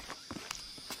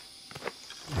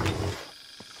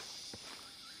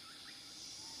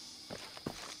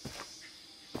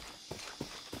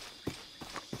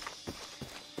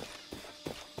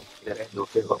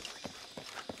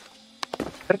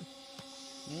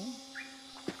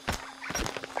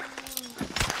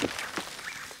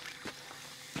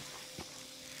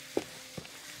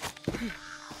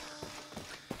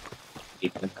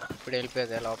 ఇప్పుడు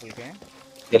వెళ్ళిపోయేది లోపలికి.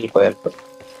 వెళ్ళిపోయారు.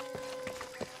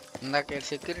 ఇందాక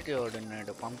సెక్యూరిటీ వాడు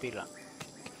ఉన్నాడు పంపిలా.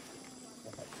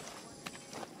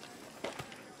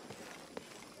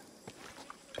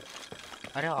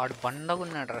 అరే వాడు బండగా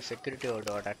ఉన్నాడు రా సెక్యూరిటీ వాడు.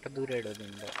 వాడు అట్ట దూరాడు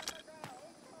దీంట్లో.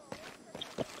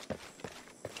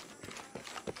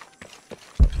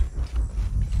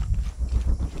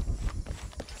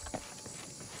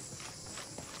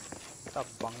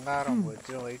 బంగారం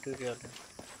వచ్చిన వైట్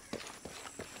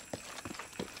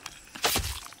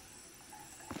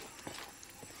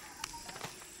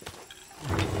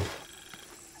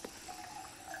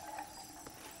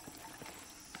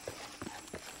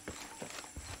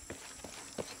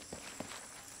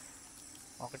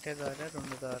ఒకటే దారా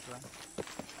రెండు దారా.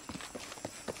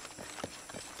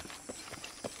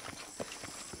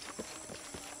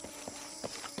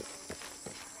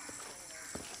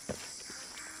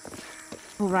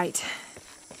 All right.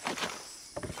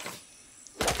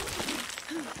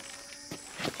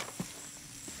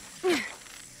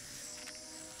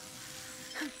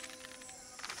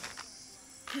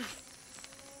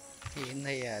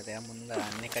 ఏందయ్యా అదే ముందు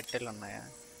అన్ని కట్టెలు ఉన్నాయా?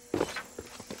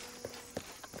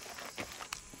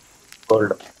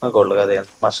 గోల్డ్ గోల్డ్ కాదే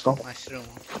మష్రూమ్.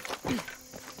 మష్రూమ్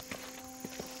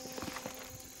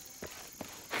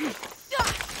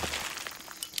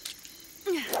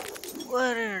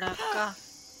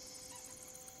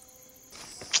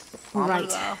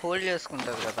మామూలుగా హోల్డ్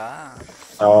చేసుకుంటది కదా.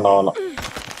 అవునవును.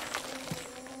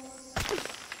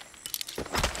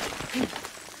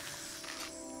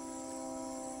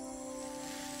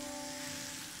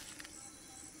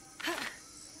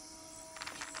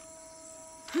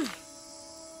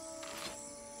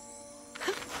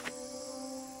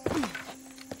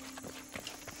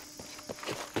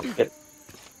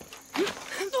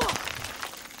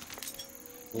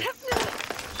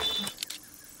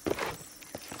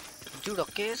 చూడు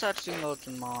ఒకేసారి సింగ్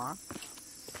అవుతుంది మావా.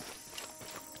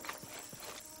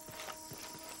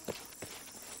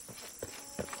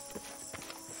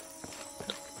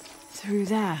 Through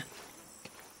there.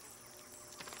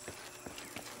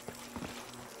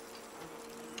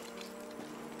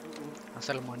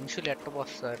 అసలు మనుషులు ఎట్ట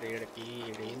వస్తారు ఈడకి?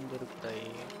 ఈడేం దొరుకుతాయి?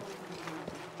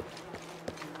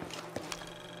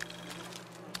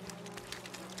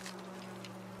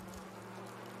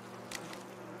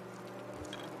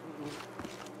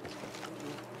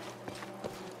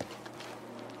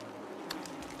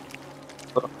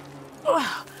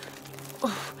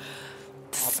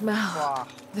 Smell.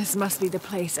 This must be the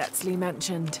place Etsley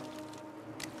mentioned.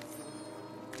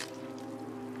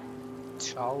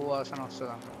 చావు వాసన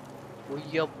వస్తుందన్న.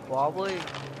 అయ్యో బాబోయ్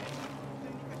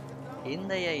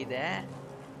ఏందయ్యా ఇదే?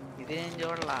 ఇదేం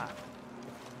చూడలా.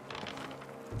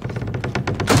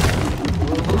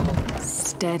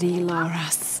 Steady, Laura,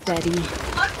 steady.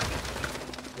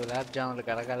 గులాబ్ జాములు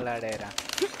గలగల్లాడేరా.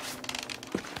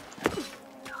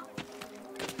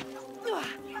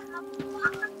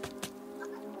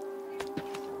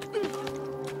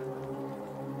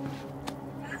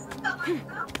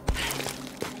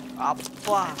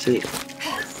 అబ్బా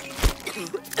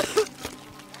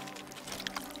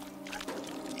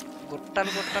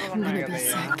గుట్టలు గుట్టలు ఉన్నాయి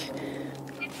కదయ్యా.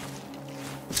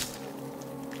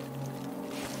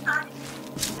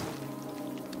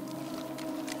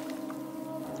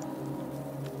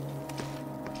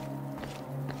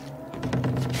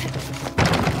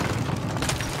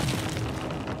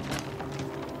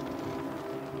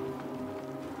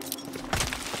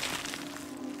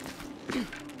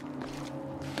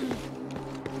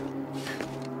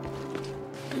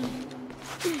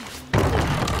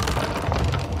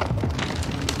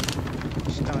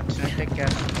 ఇష్టం వచ్చినట్టు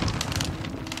ఎక్కారు.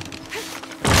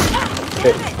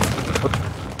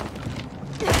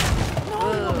 ఓ,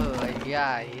 అయ్యా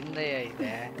ఏందయ్యా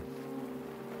ఇదే,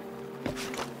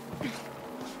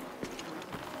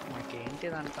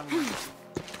 నాకేంటిదంతా.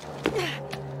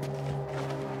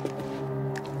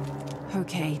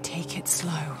 Okay, take it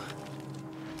slow.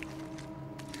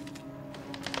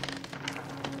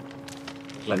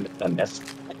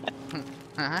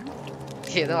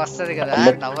 ఏదో వస్తుంది కదా,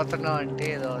 నవ్వుతున్నావు అంటే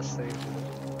ఏదో వస్తుంది.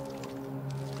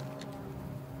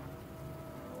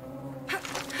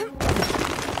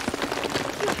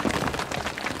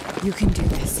 You can do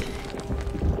this.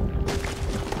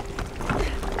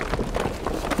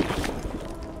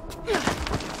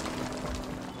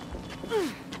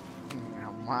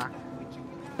 అమ్మా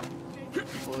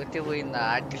పోతే పోయింది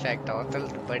ఆర్టిఫాక్ట్ అవతల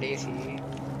పడేసి.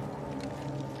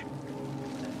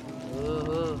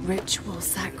 Ritual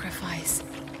sacrifice.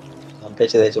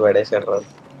 పంపించి తెచ్చి పడేసాడు రాదు.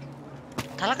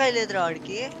 తలకాయ లేదురా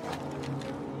వాడికి.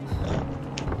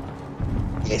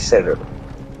 వేసాడు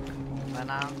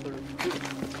మనాకుడు.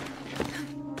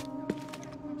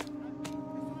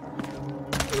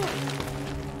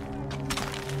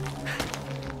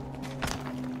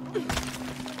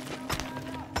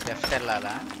 లెఫ్ట్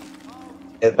వెళ్ళాలా?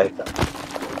 లేదు బయట.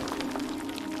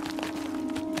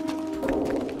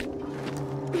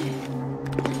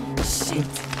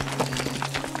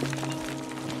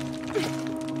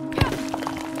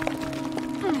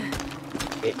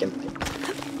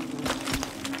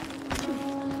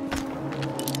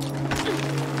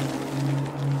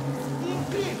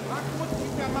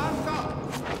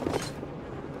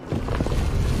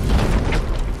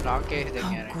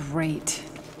 Oh, great.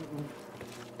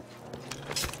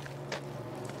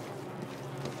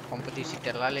 పంపు తీసి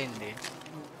తెల్లాలేంది.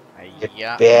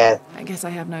 అయ్యా, I guess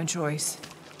I have no choice.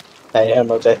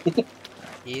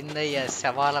 ఏందయ్యా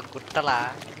శవాల గుట్టలా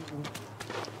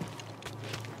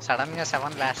సడన్ గా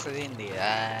 7 లేస్తుంది ఏంది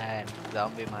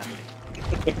జాంబీ మారి.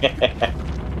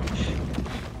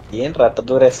 ఏం రట్ట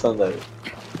దూరేస్తుంది అది.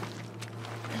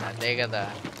 అదే కదా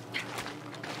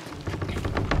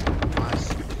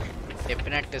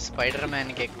చెప్పినట్టు, స్పైడర్ మ్యాన్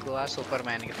కి ఎక్కువ, సూపర్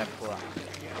మ్యాన్ కి తక్కువ.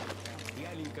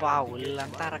 వా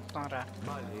ఉల్లంతా రక్తం రా.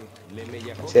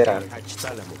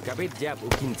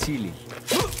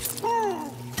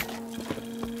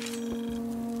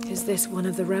 Is this one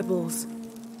of the rebels?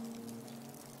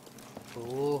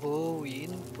 ఓహో,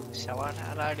 ఏం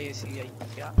శవాలాడేసి.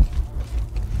 అయ్యా,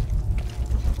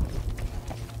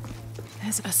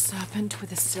 There's a serpent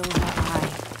with a silver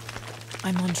eye.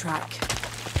 I'm on track.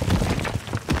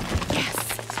 Yes,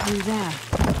 through there.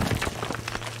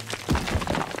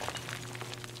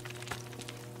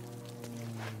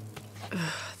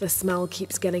 The smell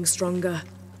keeps getting stronger.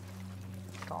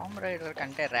 Tom rider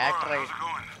కంటే rat rider.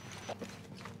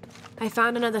 I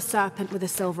found another serpent with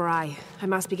a silver eye. I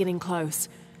must be getting close.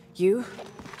 You?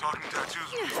 Talking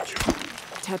tattoos about you.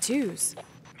 Tattoos?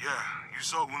 Yeah, you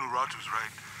saw Unuratu's,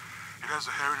 right? It has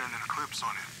a heron and an eclipse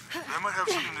on it. That might have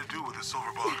something to do with the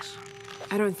silver box.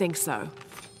 I don't think so.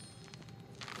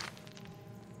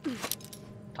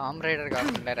 Tom rider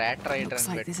కాకుండా rat rider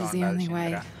Looks అని like this is the only way.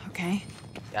 Okay.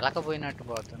 ఎలకపోయినట్టు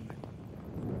పోతుంది.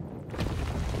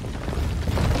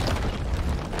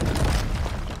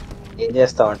 ఏం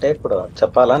చేస్తావంటే ఇప్పుడు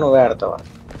చెప్పాలా, నువ్వే ఆడతావా?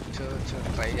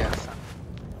 Try చేస్తాను.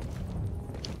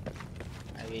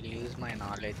 I will use my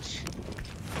knowledge.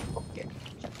 Okay,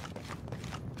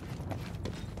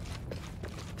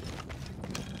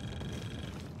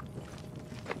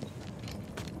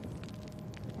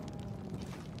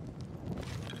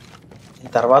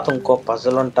 తర్వాత ఇంకో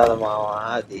పజల్ ఉంటుంది మావా,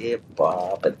 అది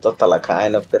పెద్ద తలకాయ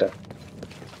నొప్పిరా.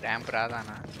 Ramp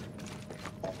రాదానా?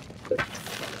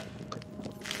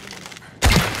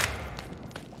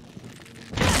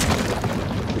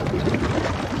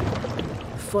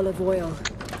 Full of oil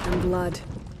and blood.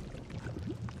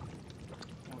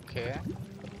 Okay,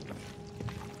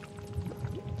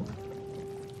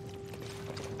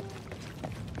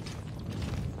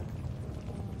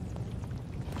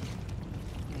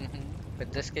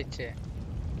 పెద్ద స్కెచ్.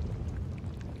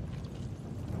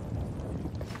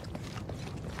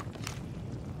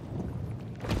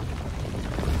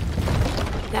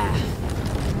 There.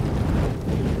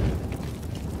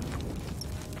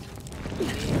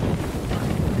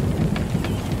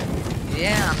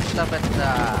 ఏ అంత పెద్ద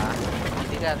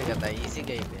ఇది కాదు కదా,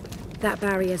 ఈజీగా అయిపోయింది. That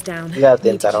barrier's down. Yeah,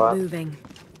 Need to keep moving.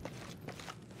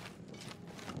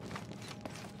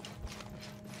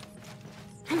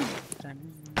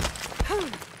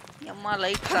 అమ్మ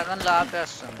లైట్ సగంలో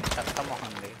ఆపేస్తుంది చెత్త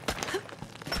మొహంది.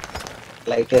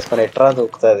 లైట్ వేసుకొని ఎట్రా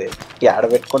దూకుతుంది, ఆడ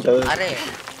పెట్టుకుంటుంది. అరే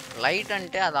లైట్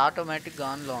అంటే అది ఆటోమేటిక్ గా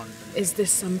ఆన్ లో ఉంటుంది. Is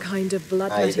this some kind of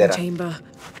bloodletting chamber?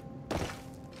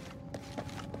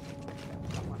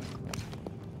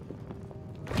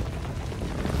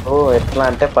 ఓ ఎట్లా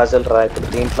అంటే పజల్ రా. ఇప్పుడు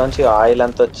దీంట్లోంచి ఆయిల్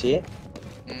అంతా వచ్చి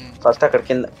ఫస్ట్ అక్కడ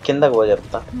కిందకి పో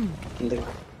చెప్తా. కిందకి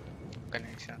ఒక్క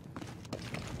నిమిషం,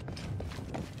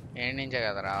 ఏడు నుంచే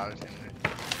కదా రావాల్సింది.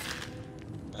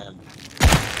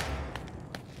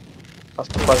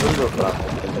 ఫస్ట్ పజల్ చూడరా,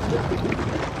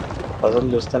 పజల్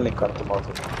చూస్తే నీకు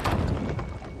అర్థమవుతుంది.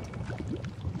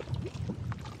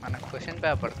 మన క్వశ్చన్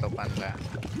పేపర్ తో పనిలే.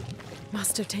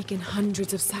 Must have taken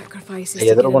hundreds of sacrifices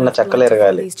to ఎదురుగున్న get చెక్కలు enough blood to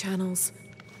ఎరగాలి. fill these channels.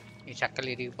 ఈ చెక్కలు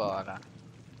ఇరిగిపోవాలా?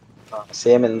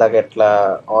 సేమ్ ఇందాక ఎట్లా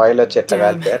ఆయిల్ వచ్చి ఎట్లా Damn,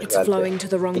 కాలిపోయారు it's flowing to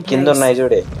the wrong కింద place. ఉన్నాయి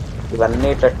చూడే, ఇవన్నీ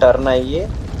ఇట్లా టర్న్ అయ్యి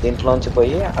దీంట్లోంచి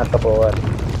పోయి అట్లా పోవాలి.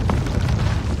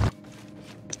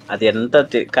 అది ఎంత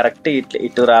కరెక్ట్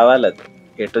ఇటు రావాలి, అది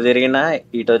ఎటు తిరిగినా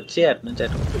ఇటు వచ్చి అటు నుంచి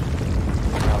అటు.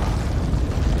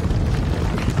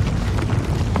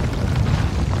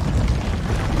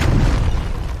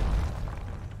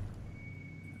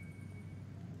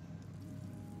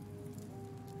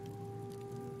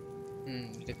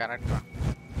 ఇది కరెక్ట్.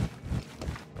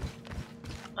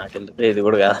 నాకెందుకు ఇది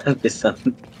కూడా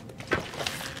కాదనిపిస్తుంది.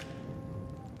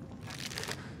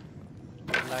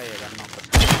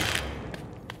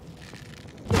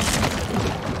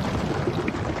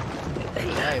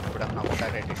 ఎప్పుడన్నా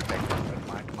ఒకసారి డిస్ట్రాక్ట్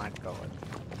మాటి మాటి కావాలి.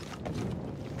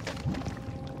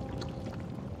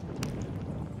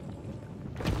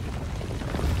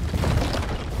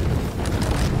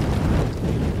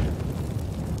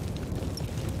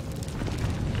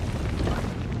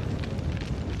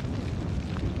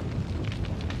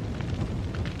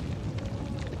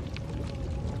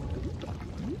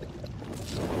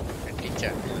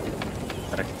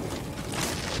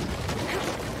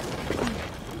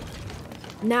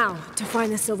 Now to find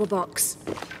the silver box.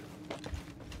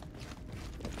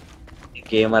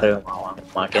 Gamer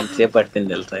మాకెంతసేపు పట్టింది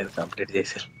తెలుసా ఇది కంప్లీట్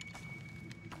చేసారు.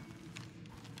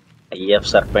 ఐఎఫ్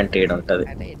సర్పెంట్ ఏడు ఉంటుంది.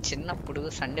 అదే చిన్నప్పుడు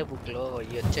సండే బుక్ లో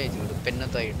ఇవి వచ్చాయి చూడు,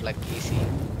 పెన్నుతో ఇట్లా గీసి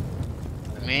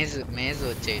మేజ్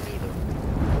వచ్చాయి చూడు.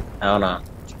 అవునా?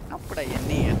 చిన్నప్పుడు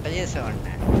అవన్నీ ఎట్లా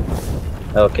చేసావండి.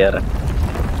 ఓకే రా,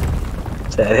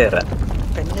 సరే రా.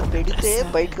 పెన్ను పెడితే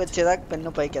బయటకు వచ్చేదాకా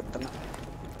పెన్ను పైకి ఎత్తనా.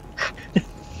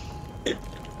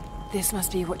 This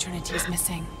must be what Trinity is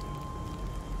missing.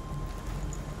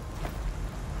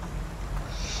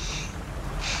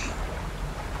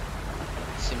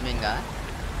 Swimming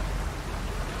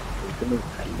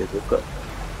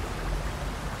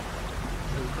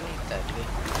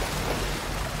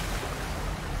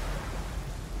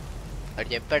అటు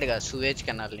చెప్పాడు కదా సూయేజ్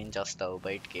కెనాల్ నుంచి వస్తావు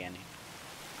బయటికి అని.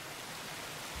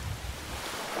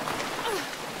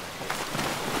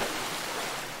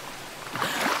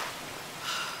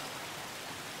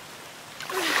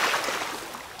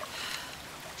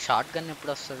 షార్ట్ గన్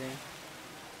ఎప్పుడు వస్తుంది?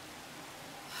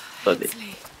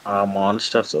 ఆ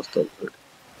మాన్స్టర్స్ వస్తుంది.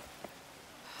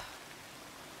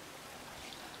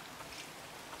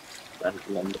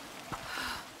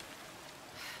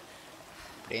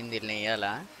 ఏంది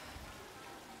వేయాలా?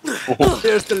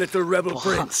 There's the little rebel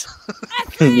prince.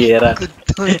 ఏరా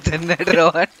తిన్నాడు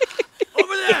road.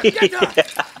 Over there, get her!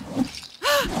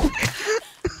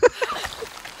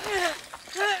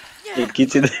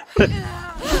 ఎక్కించింది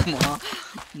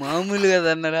మామూలుగా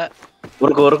అన్నారా?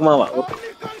 ఊరుకు ఊరుకు మామ,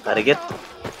 పరిగెత్తు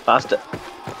ఫాస్ట్.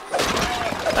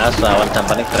 వాళ్ళు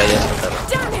చంపడానికి ట్రై చేస్తుంటారు.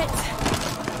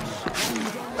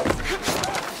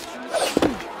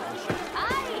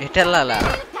 ఎటు వెళ్ళాలా?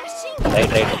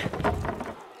 Right right.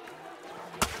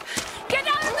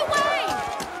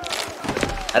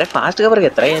 అరే ఫాస్ట్ గా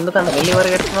పరిగెత్తరా, ఎందుకు అంత వెళ్ళి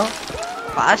పరిగెడుతున్నావు?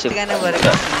 ఫాస్ట్ గానే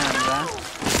పరిగెడుతున్నా.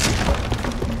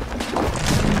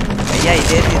 అయ్యా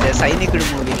ఇదే సైనికుడు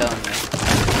మూవీలో ఉంది.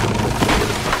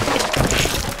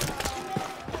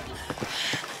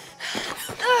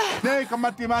 Nee,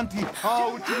 kamati manti. Oh,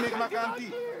 uchinik makanti.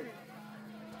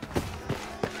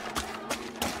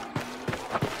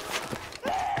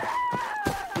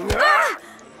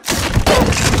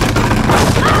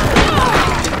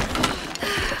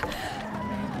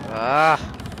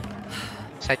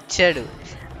 చచ్చాడు.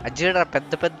 అజ్జుడు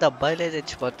పెద్ద పెద్ద అబ్బాయిలే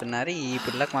చచ్చిపోతున్నారు, ఈ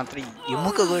పిల్లకి మాత్రం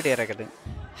ఎముక కూడా ఎరగదు.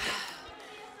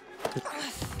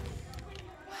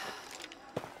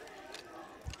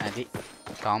 అది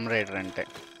టామ్ రైడర్ అంటే.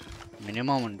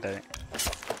 మినిమం ఉంటుంది.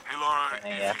 Hey Laura,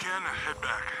 if you can, head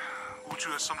back. Uchu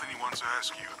has something he wants to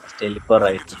ask you. వెళ్ళిపోరా.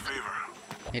 It's a favor.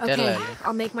 Okay,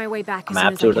 I'll make my way back as soon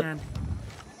Map as I చూడు. can.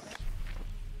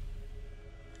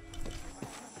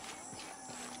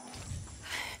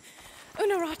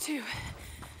 Unuratu!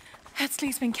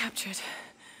 Hetzley's been captured.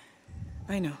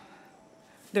 I know.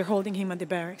 They're holding him at the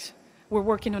barracks. We're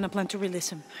working on a plan to release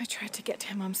him. I tried to get to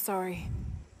him, I'm sorry.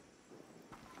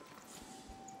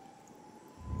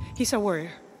 He's a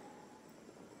warrior.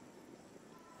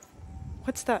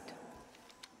 What's that?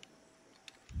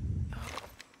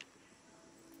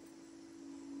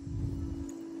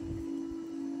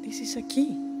 This is a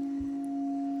key.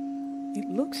 It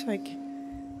looks like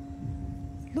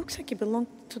it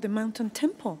belonged to the mountain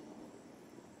temple.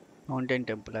 Mountain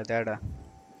temple అదేడా?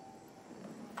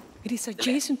 It is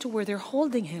adjacent to where they're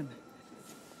holding him.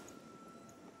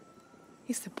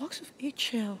 Is the box of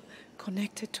eggshell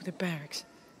connected to the barracks?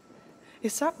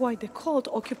 Is that why the cult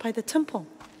occupied the temple?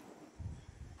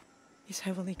 It's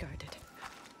heavily guarded.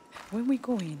 When we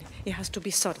go in, it has to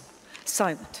be subtle,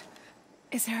 silent.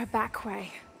 Is there a back way?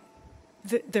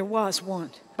 There was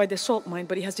one by the salt mine,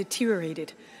 but it has deteriorated.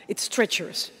 It's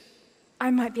treacherous. I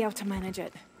might be able to manage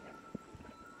it.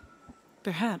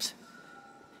 Perhaps.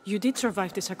 You did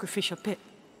survive the sacrificial pit.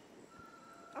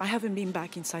 I haven't been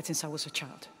back inside since I was a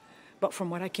child. But from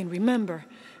what I can remember,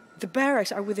 the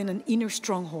barracks are within an inner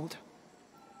stronghold.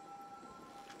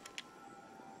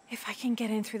 If I can get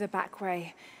in through the back way,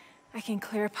 I can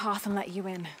clear a path and let you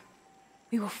in.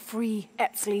 We will free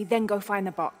Epsley, then go find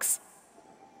the box.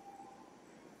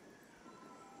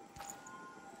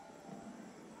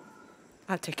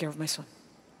 I'll take care of my son.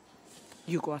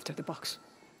 You go after the box.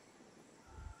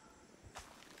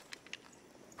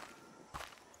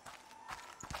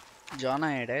 Zona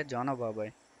ఏడే? జోనా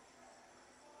బాబాయ్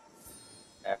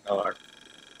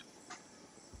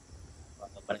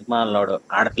పనికి మాలోడు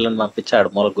ఆడపిల్లని పంపించాడు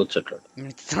మూల కూర్చోట్లాడు.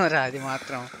 మిత్తురా అది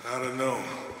మాత్రం.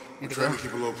 ఇదిగో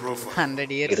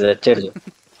 100 years ఇది తెచ్చాడు.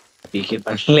 పీకి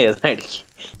పని లేదు ఆడికి.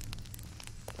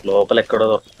 లోపల ఎక్కడో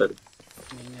దొరుకుతుంది.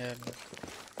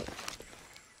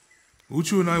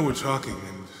 Uchu and I were talking,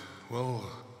 and, well...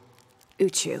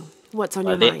 Uchu, what's on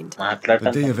your mind?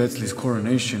 The day of Etzli's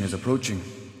coronation is approaching.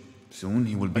 Soon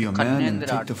he will be a man and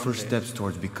take the first steps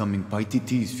towards becoming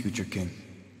Paititi's future king.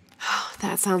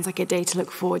 That sounds like a day to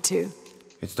look forward to.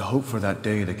 It's the hope for that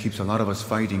day that keeps a lot of us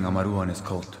fighting Amaru and his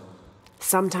cult.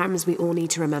 Sometimes we all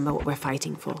need to remember what we're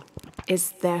fighting for. Is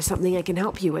there something I can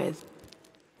help you with?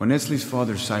 When Etzli's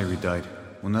father Sairi died,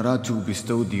 Unuratu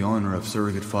bestowed the honor of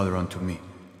surrogate father onto me.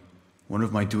 One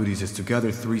of my duties is to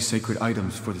gather 3 sacred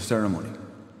items for the ceremony.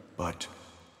 But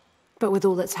with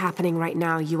all that's happening right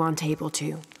now, you aren't able to.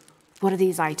 What are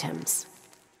these items?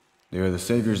 They are the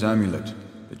Savior's amulet,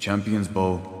 the champion's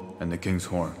bow, and the king's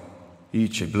horn.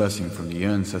 Each a blessing from the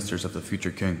ancestors of the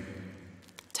future king.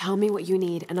 Tell me what you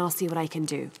need, and I'll see what I can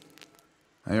do.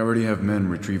 I already have men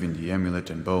retrieving the amulet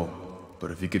and bow,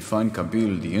 but if you could find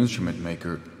Kabil, the instrument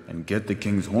maker, and get the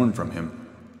king's horn from him,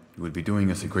 you would be doing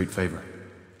us a great favor.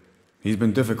 He's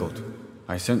been difficult.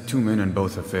 I sent 2 men and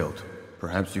both have failed.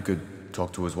 Perhaps you could talk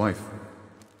to his wife.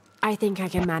 I think I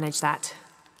can manage that.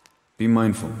 Be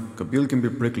mindful. Kabil can be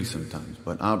prickly sometimes,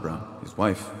 but Abra, his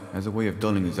wife, has a way of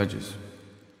dulling his edges.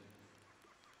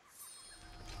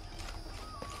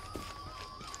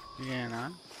 Yeah.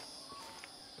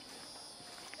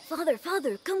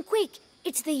 Father, come quick.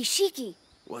 It's the Ishiki.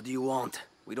 What do you want?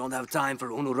 We don't have time for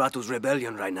Unuratu's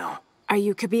rebellion right now. Are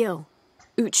you Kabil?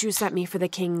 Uchu sent me for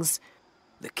the king's...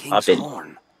 The king's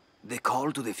horn? The call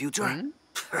to the future?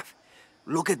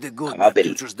 Look at the good the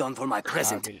future's done for my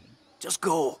present. Just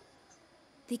go.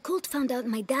 The cult found out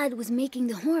my dad was making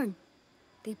the horn.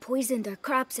 They poisoned our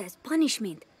crops as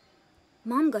punishment.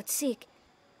 Mom got sick.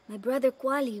 My brother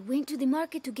Kwali went to the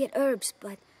market to get herbs,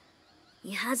 but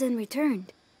he hasn't returned.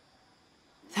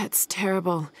 That's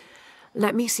terrible.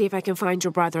 Let me see if I can find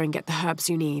your brother and get the herbs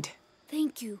you need.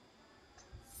 Thank you.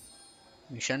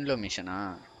 మిషన్లో మిషనా?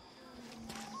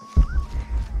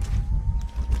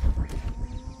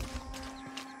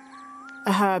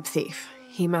 A herb thief.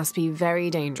 He must be very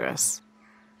dangerous.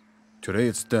 Today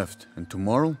it's theft, and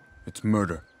tomorrow it's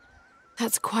murder.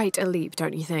 That's quite a leap,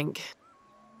 don't you think?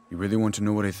 You really want to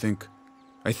know what I think?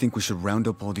 I think we should round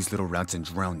up all these little rats and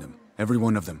drown them. Every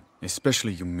one of them,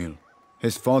 especially Yumil.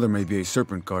 His father may be a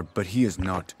serpent guard, but he is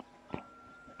not.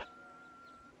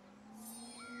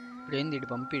 ఏంది ఇటు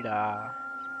పంపిడా?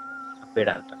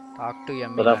 Talk to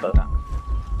Yumil.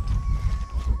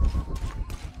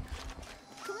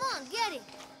 Come on, get it.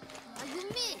 You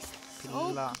missed.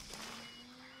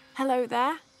 Hello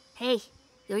there. Hey,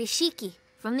 you're Ishiki.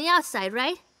 From the outside,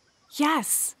 right? Yes.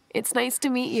 It's nice to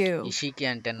meet you. Ishiki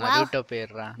ante Naruto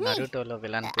perra. Naruto lo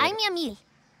villain peru. I'm Yamil.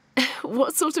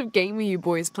 What sort of game are you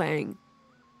boys playing?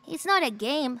 It's not a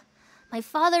game. My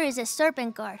father is a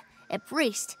serpent guard, a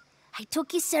priest. I took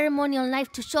his ceremonial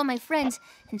knife to show my friends,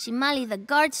 and Chimali the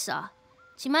guard saw.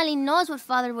 Chimali knows what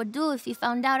father would do if he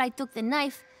found out I took the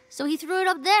knife, so he threw it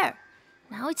up there.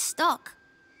 Now it's stuck.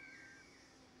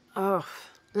 Oh,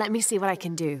 let me see what I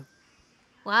can do.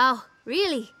 Wow,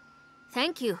 really?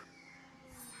 Thank you.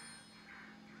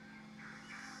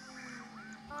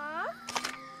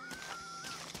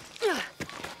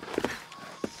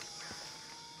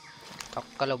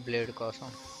 తొక్కలో blade కోసం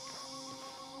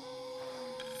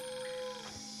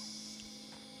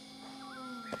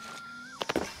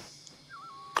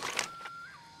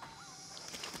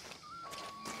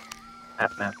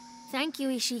Thank you,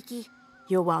 Ishiki.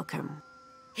 You're welcome.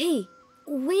 Hey,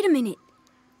 wait a minute.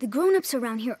 The grown-ups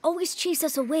around here always chase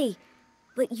us away.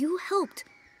 But you helped.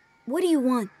 What do you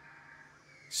want?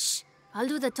 Shh, I'll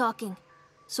do the talking.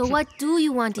 So what do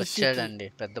you want, Ishiki? వచ్చాడండి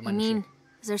పెద్ద I మనిషి mean,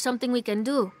 is there something we can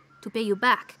do to pay you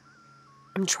back?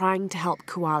 I'm trying to help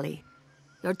Kuali.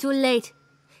 You're too late.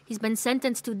 He's been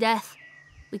sentenced to death.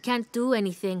 We can't do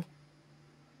anything.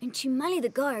 And Chimali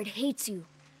the guard hates you.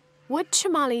 Would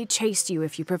Chimali chase you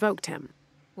if you provoked him?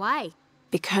 Why?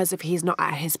 Because if he's not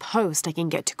at his post, I can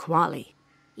get to Kuali.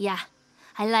 Yeah,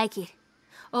 I like it.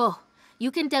 Oh,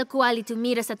 you can tell Kuali to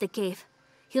meet us at the cave.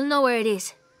 He'll know where it is.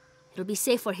 It'll be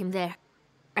safe for him there.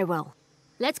 I will.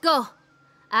 Let's go.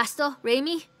 Asto,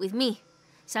 Raimi, with me.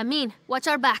 Samin, watch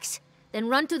our backs.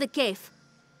 Then run to the cave.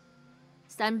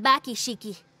 Stand back,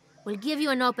 Ishiki. We'll give you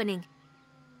an opening.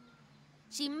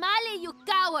 Chimali, you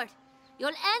coward!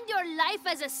 You'll end your life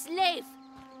as a slave.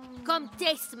 Come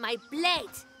taste my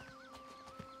blade.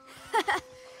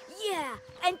 Yeah,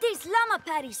 and taste llama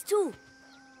patties too.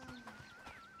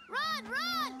 Run,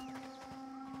 run!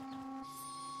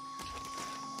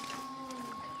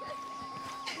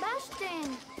 Bastion!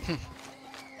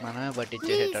 మనమే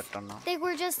పట్టించేసేటట్టున్నాం They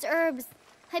were just herbs.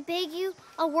 I beg you,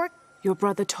 I'll work. Your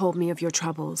brother told me of your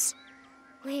troubles.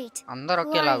 Wait. అందరూ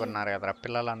ఒకేలాగా ఉన్నారు కదరా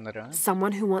పిల్లలందరూ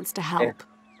Someone who wants to help.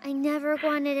 I never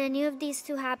wanted any of these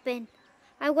to happen.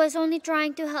 I was only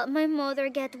trying to help my mother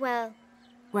get well.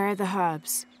 Where are the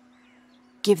herbs?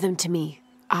 Give them to me.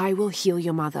 I will heal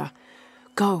your mother.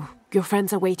 Go. Your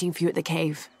friends are waiting for you at the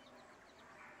cave.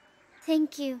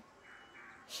 Thank you.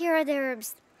 Here are the herbs.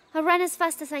 I'll run as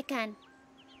fast as I can.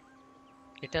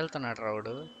 ఇటు వెళ్తున్నాడు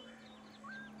రావుడు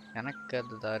వెనక్కి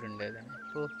అది దారి ఉండేది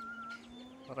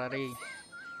రరీ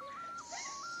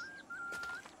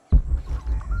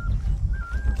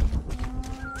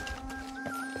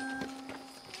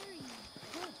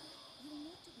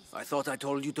I thought I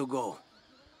told you to go.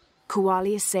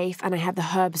 Kuali is safe and I have the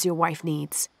herbs your wife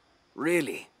needs.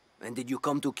 Really? And did you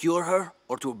come to cure her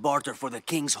or to barter for the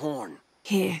king's horn?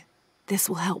 Here, this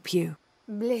will help you.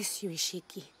 Bless you,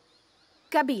 Ishiki.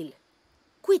 Kabil,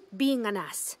 quit being an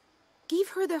ass. Give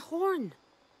her the horn.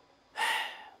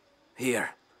 Here,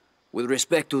 with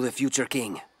respect to the future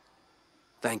king.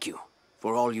 Thank you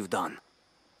for all you've done.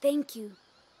 Thank you.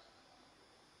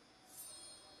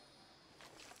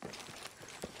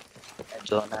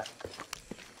 Jonah.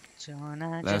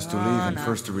 Last to leave and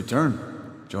first to return.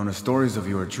 Jonah's stories of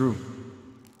you are true.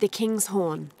 The king's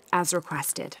horn, as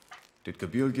requested. Did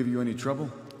Kabil give you any trouble?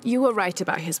 You were right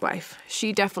about his wife. She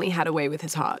definitely had a way with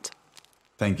his heart.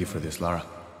 Thank you for this, Lara.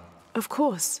 Of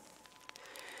course.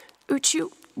 Uchu,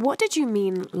 what did you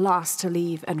mean last to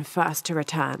leave and first to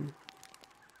return?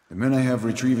 The men I have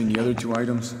retrieving the other 2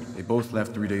 items, they both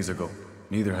left 3 days ago.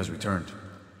 Neither has returned.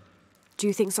 Do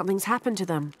you think something's happened to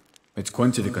them? It's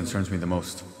Quincy that concerns me the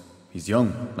most. He's young,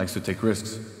 likes to take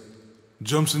risks.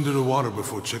 Jumps into the water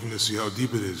before checking to see how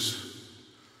deep it is.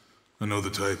 I know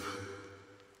the type.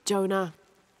 Jonah.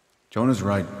 Jonah's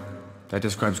right. That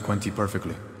describes Quincy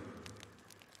perfectly.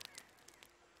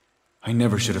 I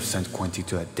never should have sent Quincy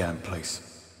to that damn place.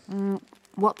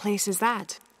 What place is that?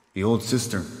 The old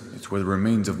cistern. It's where the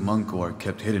remains of Manco are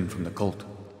kept hidden from the cult.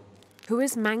 Who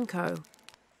is Manco?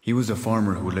 He was a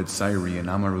farmer who led Sairi and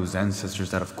Amaru's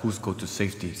ancestors out of Cusco to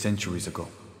safety centuries ago.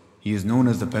 He is known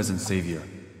as the peasant savior.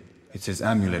 It's his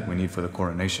amulet we need for the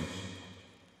coronation.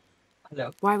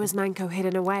 Why was Manco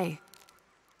hidden away?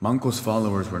 Manco's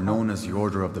followers were known as the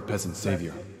Order of the Peasant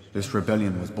Savior. This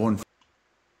rebellion was born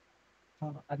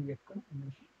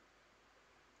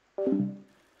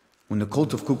When the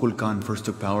cult of Kukulkan first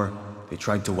took power, they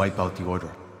tried to wipe out the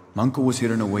order. Manco was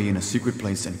hidden away in a secret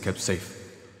place and kept safe.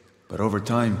 But over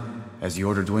time, as the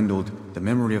order dwindled, the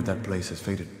memory of that place has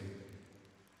faded.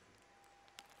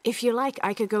 If you like,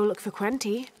 I could go look for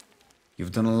Quenty.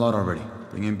 You've done a lot already.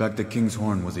 Bringing back the King's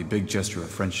Horn was a big gesture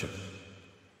of friendship.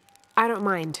 I don't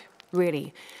mind,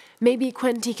 really. Maybe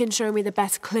Quenty can show me the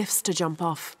best cliffs to jump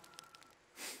off.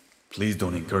 Please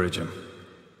don't encourage him.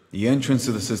 The entrance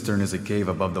to the cistern is a cave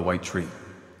above the white tree.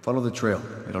 Follow the trail.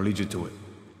 It'll lead you to it.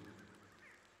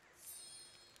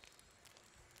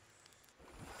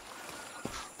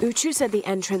 Uchu said the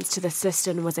entrance to the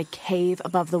cistern was a cave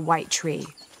above the white tree.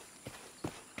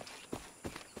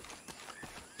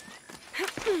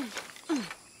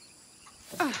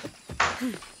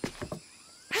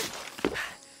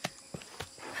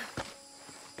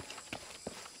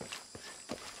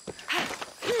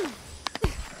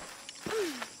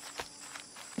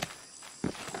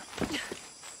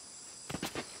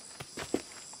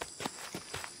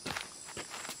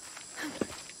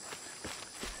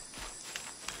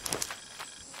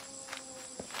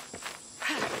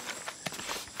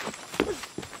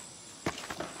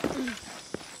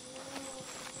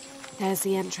 There's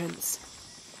the entrance.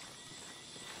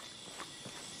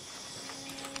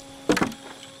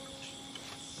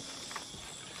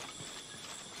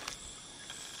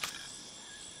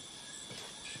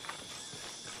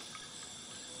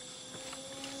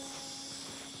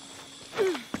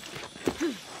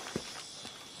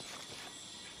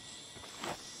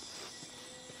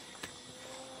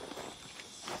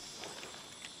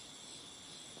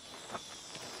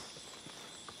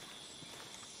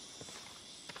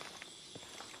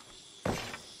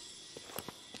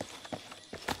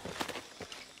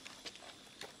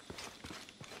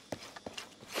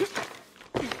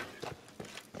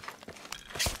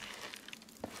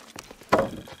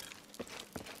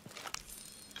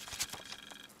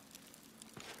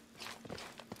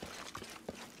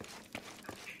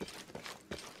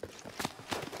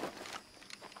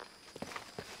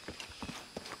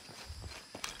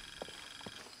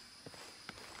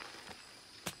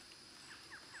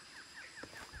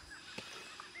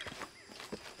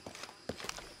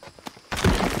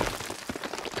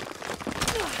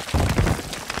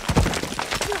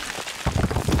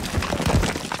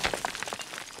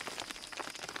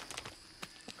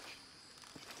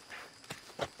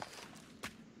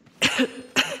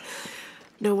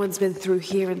 No one's been through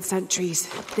here in centuries.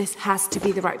 This has to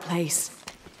be the right place.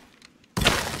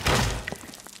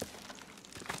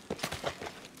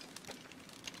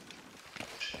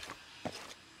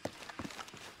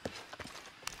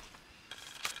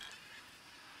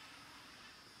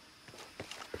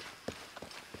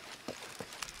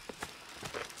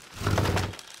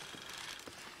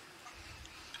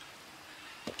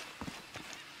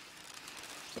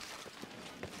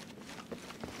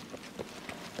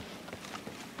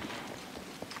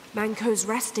 Manco's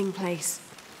resting place.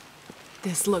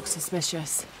 This looks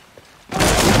suspicious.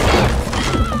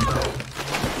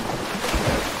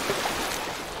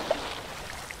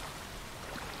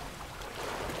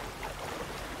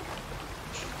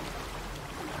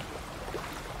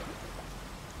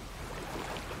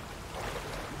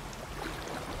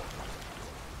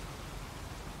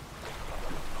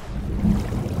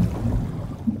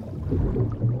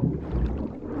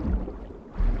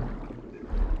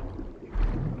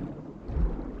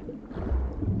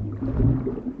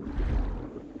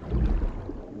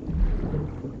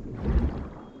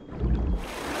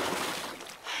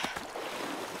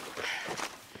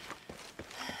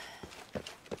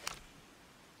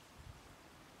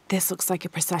 This looks like a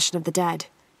procession of the dead.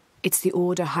 It's the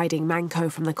Order hiding Manco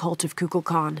from the cult of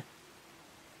Kukulkan.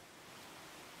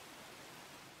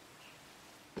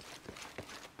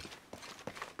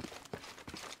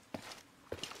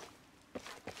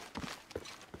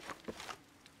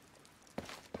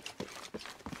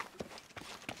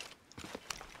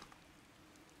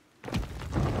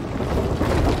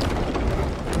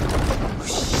 Oh,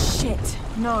 shit,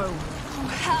 no. Oh,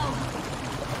 hell!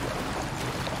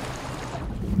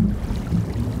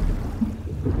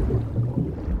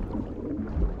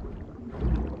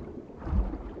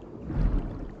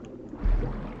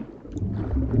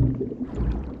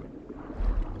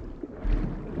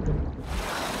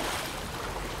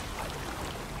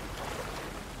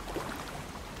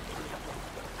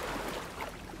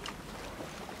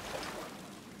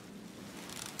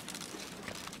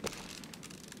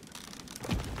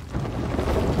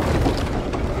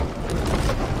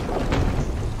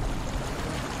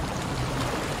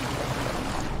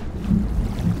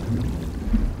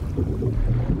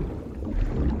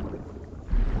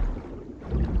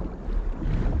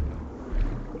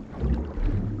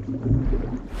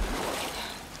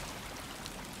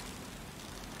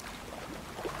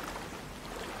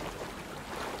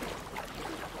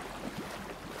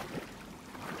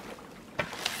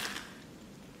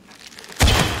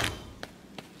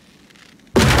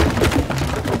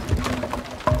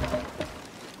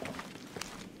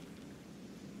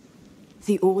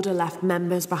 The Order left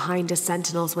members behind as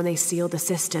sentinels when they sealed the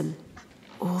system.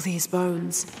 All these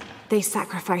bones, they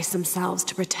sacrificed themselves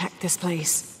to protect this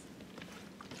place.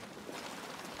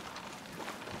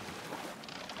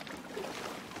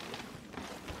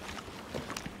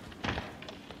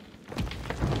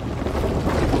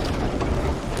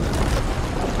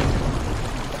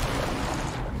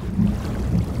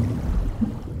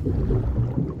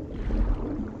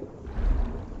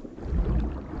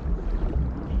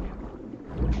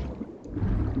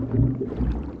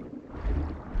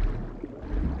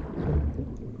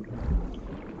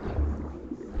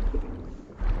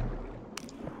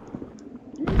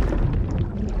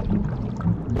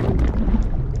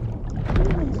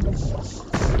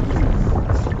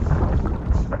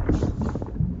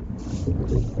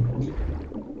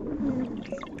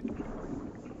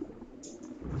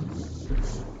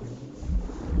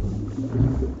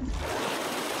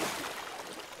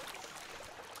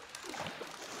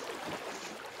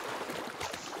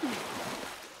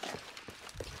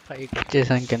 పైకి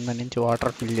వచ్చేసాం, కింద నుంచి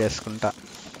water fill చేసుకుంటా.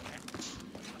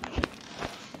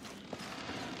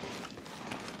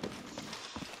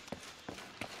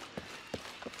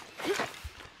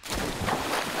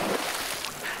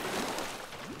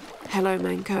 Hello,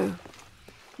 Manko.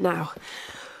 Now,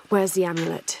 where's the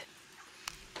amulet?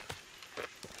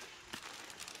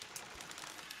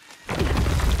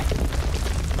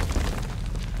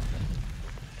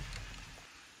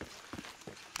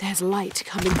 There's light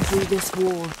coming through this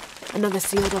wall. Another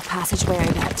sealed-off passageway,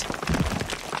 I bet.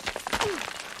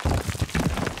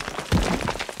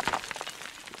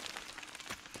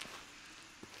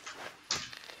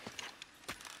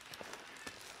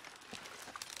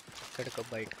 ఇక్కడికి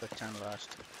బయటకు వచ్చాను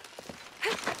last.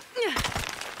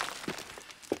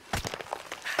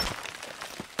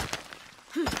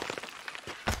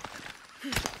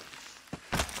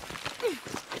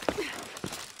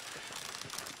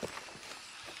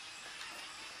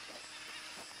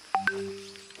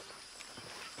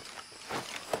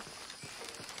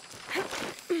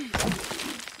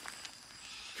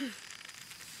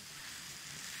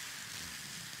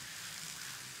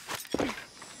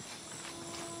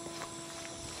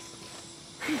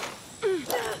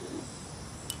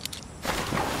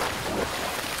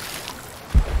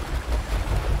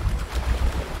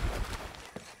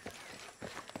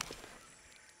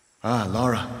 Ah,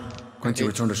 Lara. Quentin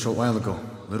returned a short while ago.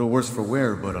 A little worse for wear,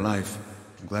 but alive.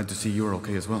 I'm glad to see you're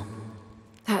okay as well.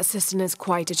 That cistern is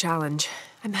quite a challenge.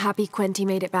 I'm happy Quentin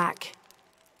made it back.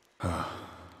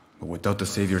 But without the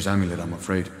Savior's amulet, I'm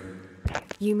afraid.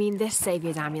 You mean this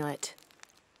Savior's amulet?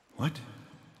 What?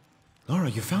 Lara,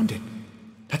 you found it.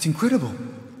 That's incredible.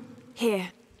 Here.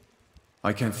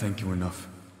 I can't thank you enough.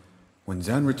 When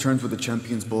Zan returns with the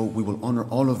Champion's Bow, we will honor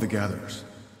all of the gatherers,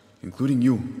 including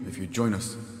you, if you join us.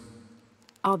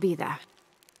 I'll be there.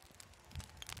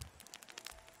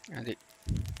 అది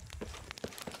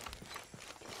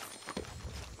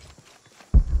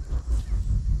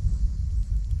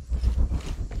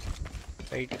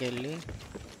బయటికి వెళ్ళి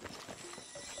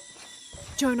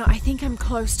Jonah, I think I'm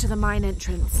close to the mine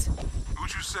entrance.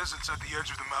 Uju says it's at the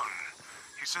edge of the mountain.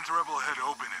 He sent a rebel ahead to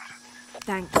open it.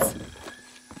 Thanks.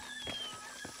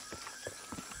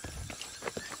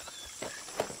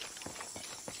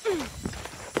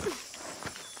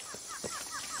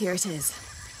 Here it is.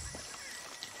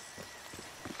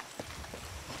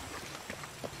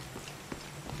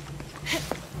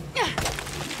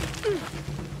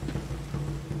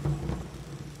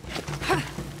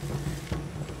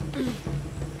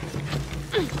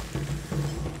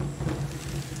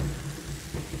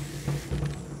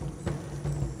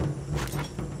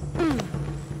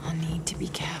 I'll need to be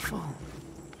careful.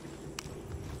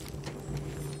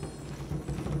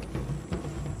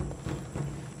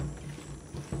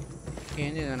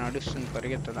 ఏంది ఇది నడుస్తుంది,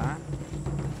 పరిగెత్తదా?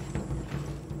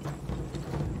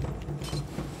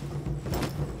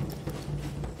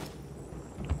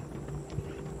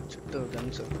 చుట్టూ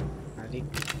guns అది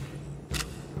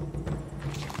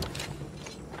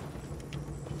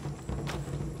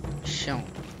షం.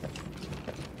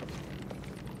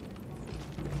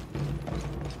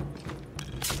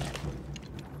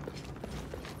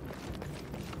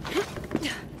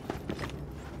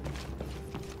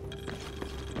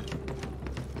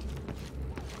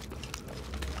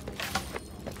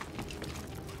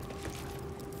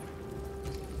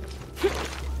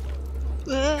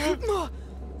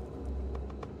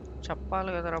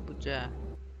 చెప్పాలి కదరా బుజ్జ,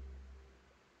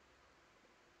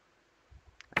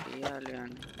 అడియాలి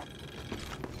అని.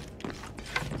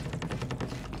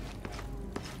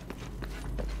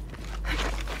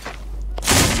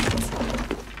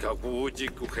 Kawuji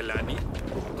kuhelani,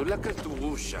 tulaka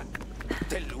tuushan.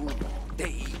 Telugu,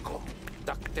 Teiko,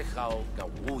 Taktehao,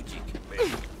 Gawujik,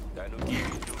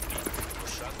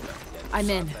 I'm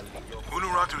in.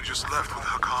 Unuratu just left with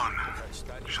Hakan.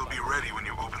 She'll be ready when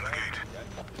you open the gate.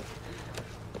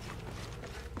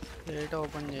 Gate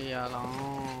open cheyala.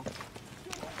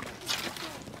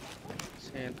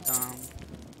 Seddam.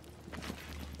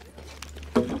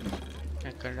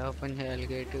 Ekkada open cheyali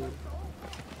gate?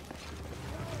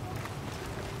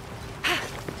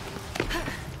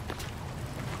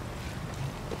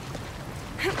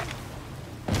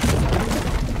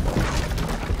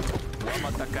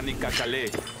 Wamataka ni kakale,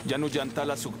 janu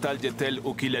jantala suktal jetel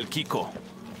ukilel kiko.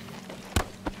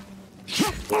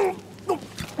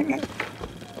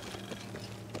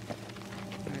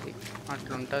 అది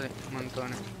అట్లుంటది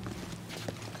మనతోనే.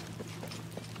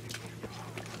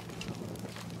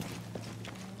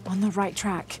 On the right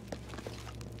track.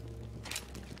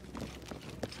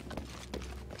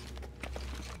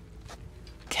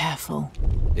 Careful.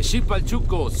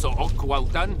 Shipalchuko so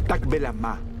okwautan. Takbela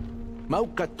ma.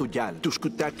 Mauka tuyal,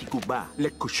 tuskutaki kuba,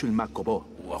 lekushul makobo.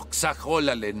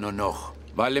 Waksahola le nonoch.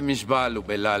 Vale misbal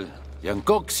ubelal.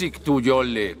 Yankoksik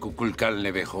tuyole kukulkal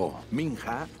nevejo.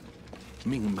 Minha,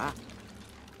 mingma.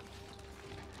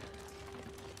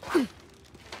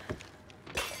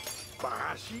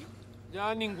 Bahashi?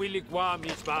 Yaning wilikwa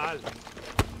misbal.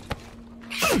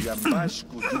 Yambash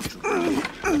kuduchu.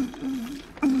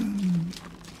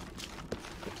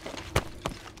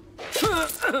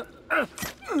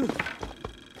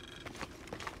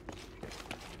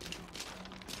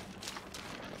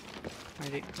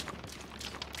 అది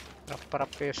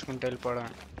రప్ప వేసుకుంటూ వెళ్ళిపోవడం.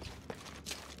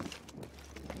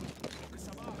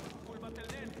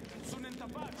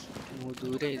 నువ్వు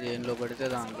దూరే దేనిలో పడితే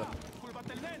దానిలో.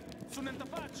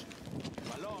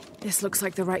 This looks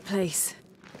like the right place.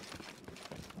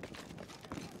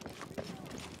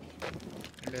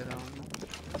 లేదా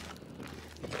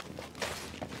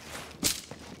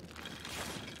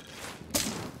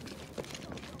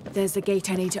There's the gate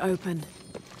I need to open.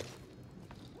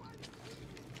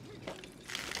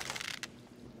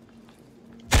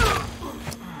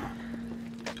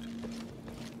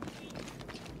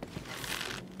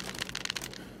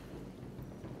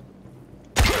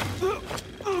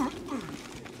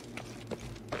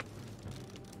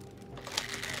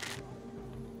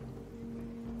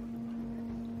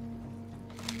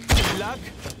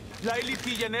 Laili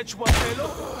tiyanech wapelo?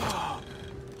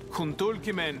 Juntul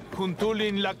kimen,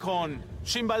 juntulin lakon,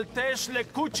 shimbaltesh le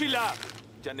kuchila.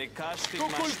 Janekash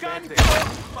kukulkan.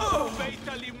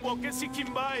 Veita limwoke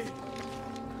sikimbai.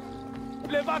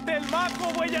 Levate el maco,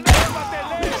 hueyane, levate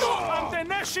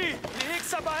Anteneshi,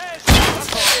 liixabaesh,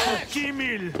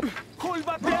 Kimil,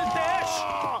 kulbatel tesh.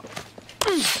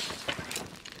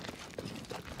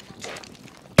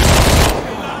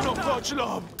 Elano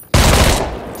kochlob.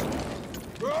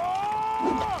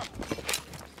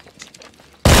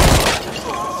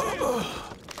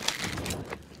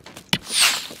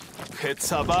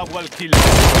 Hetzaba walkil.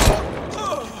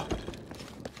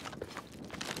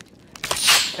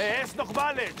 Es noch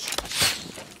balech.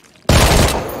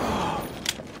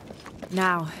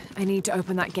 Now, I need to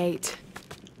open that gate.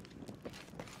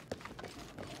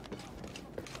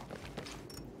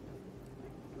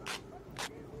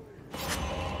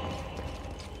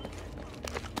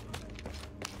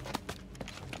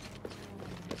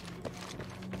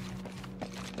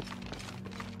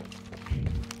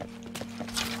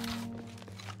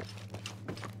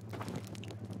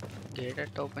 Gate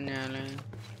ఎట్ట open చేయాలి?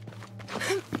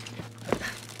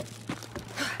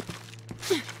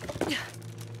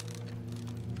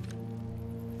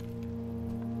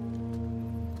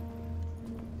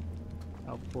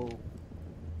 అబ్బో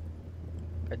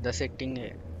పెద్ద సెట్టింగే.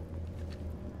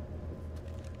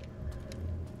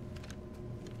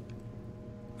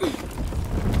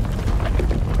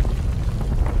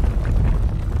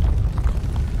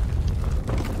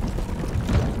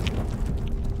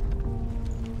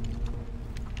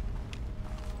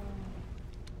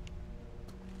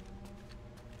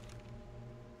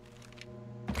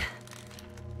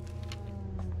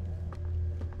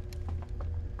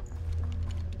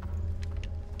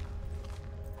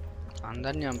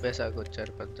 అందరిని చంపేసాక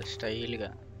వచ్చారు పెద్ద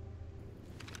స్టైల్గా.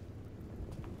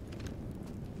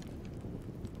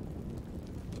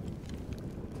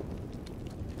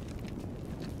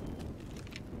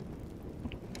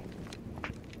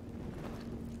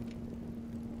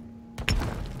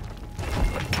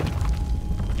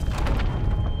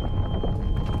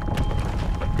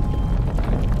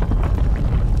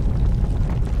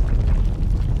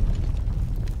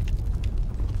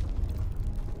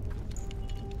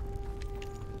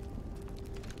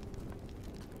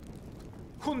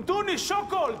 Kuntuni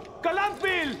Shokol!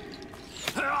 Kalanpil!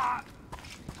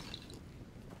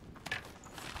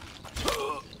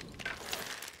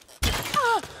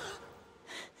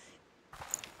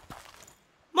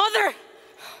 Mother!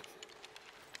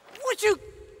 Would you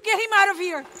get him out of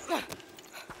here?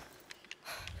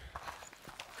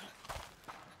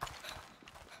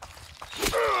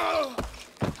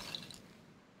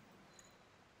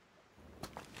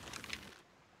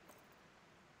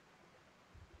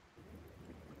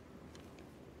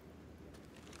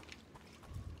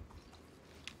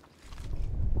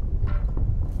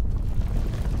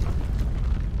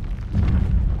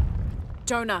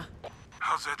 Jonah.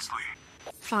 How's Etsley?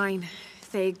 Fine.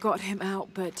 They got him out,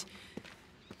 but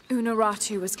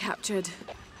Unuratu was captured.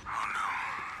 Oh no.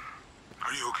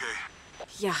 Are you okay?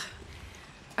 Yeah.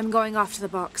 I'm going off to the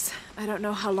box. I don't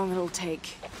know how long it'll take.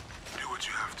 Do what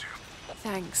you have to.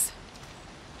 Thanks.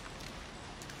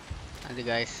 అది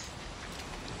guys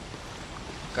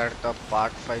ఇక్కడితో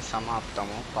part 5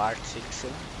 సమాప్తము. Part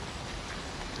 6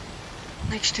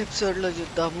 next ఎపిసోడ్లో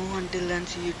చూద్దాము. Until then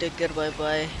see you, take care, by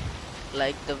by.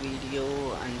 Like the video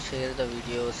and share the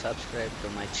video, subscribe to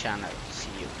my channel.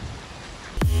 See you.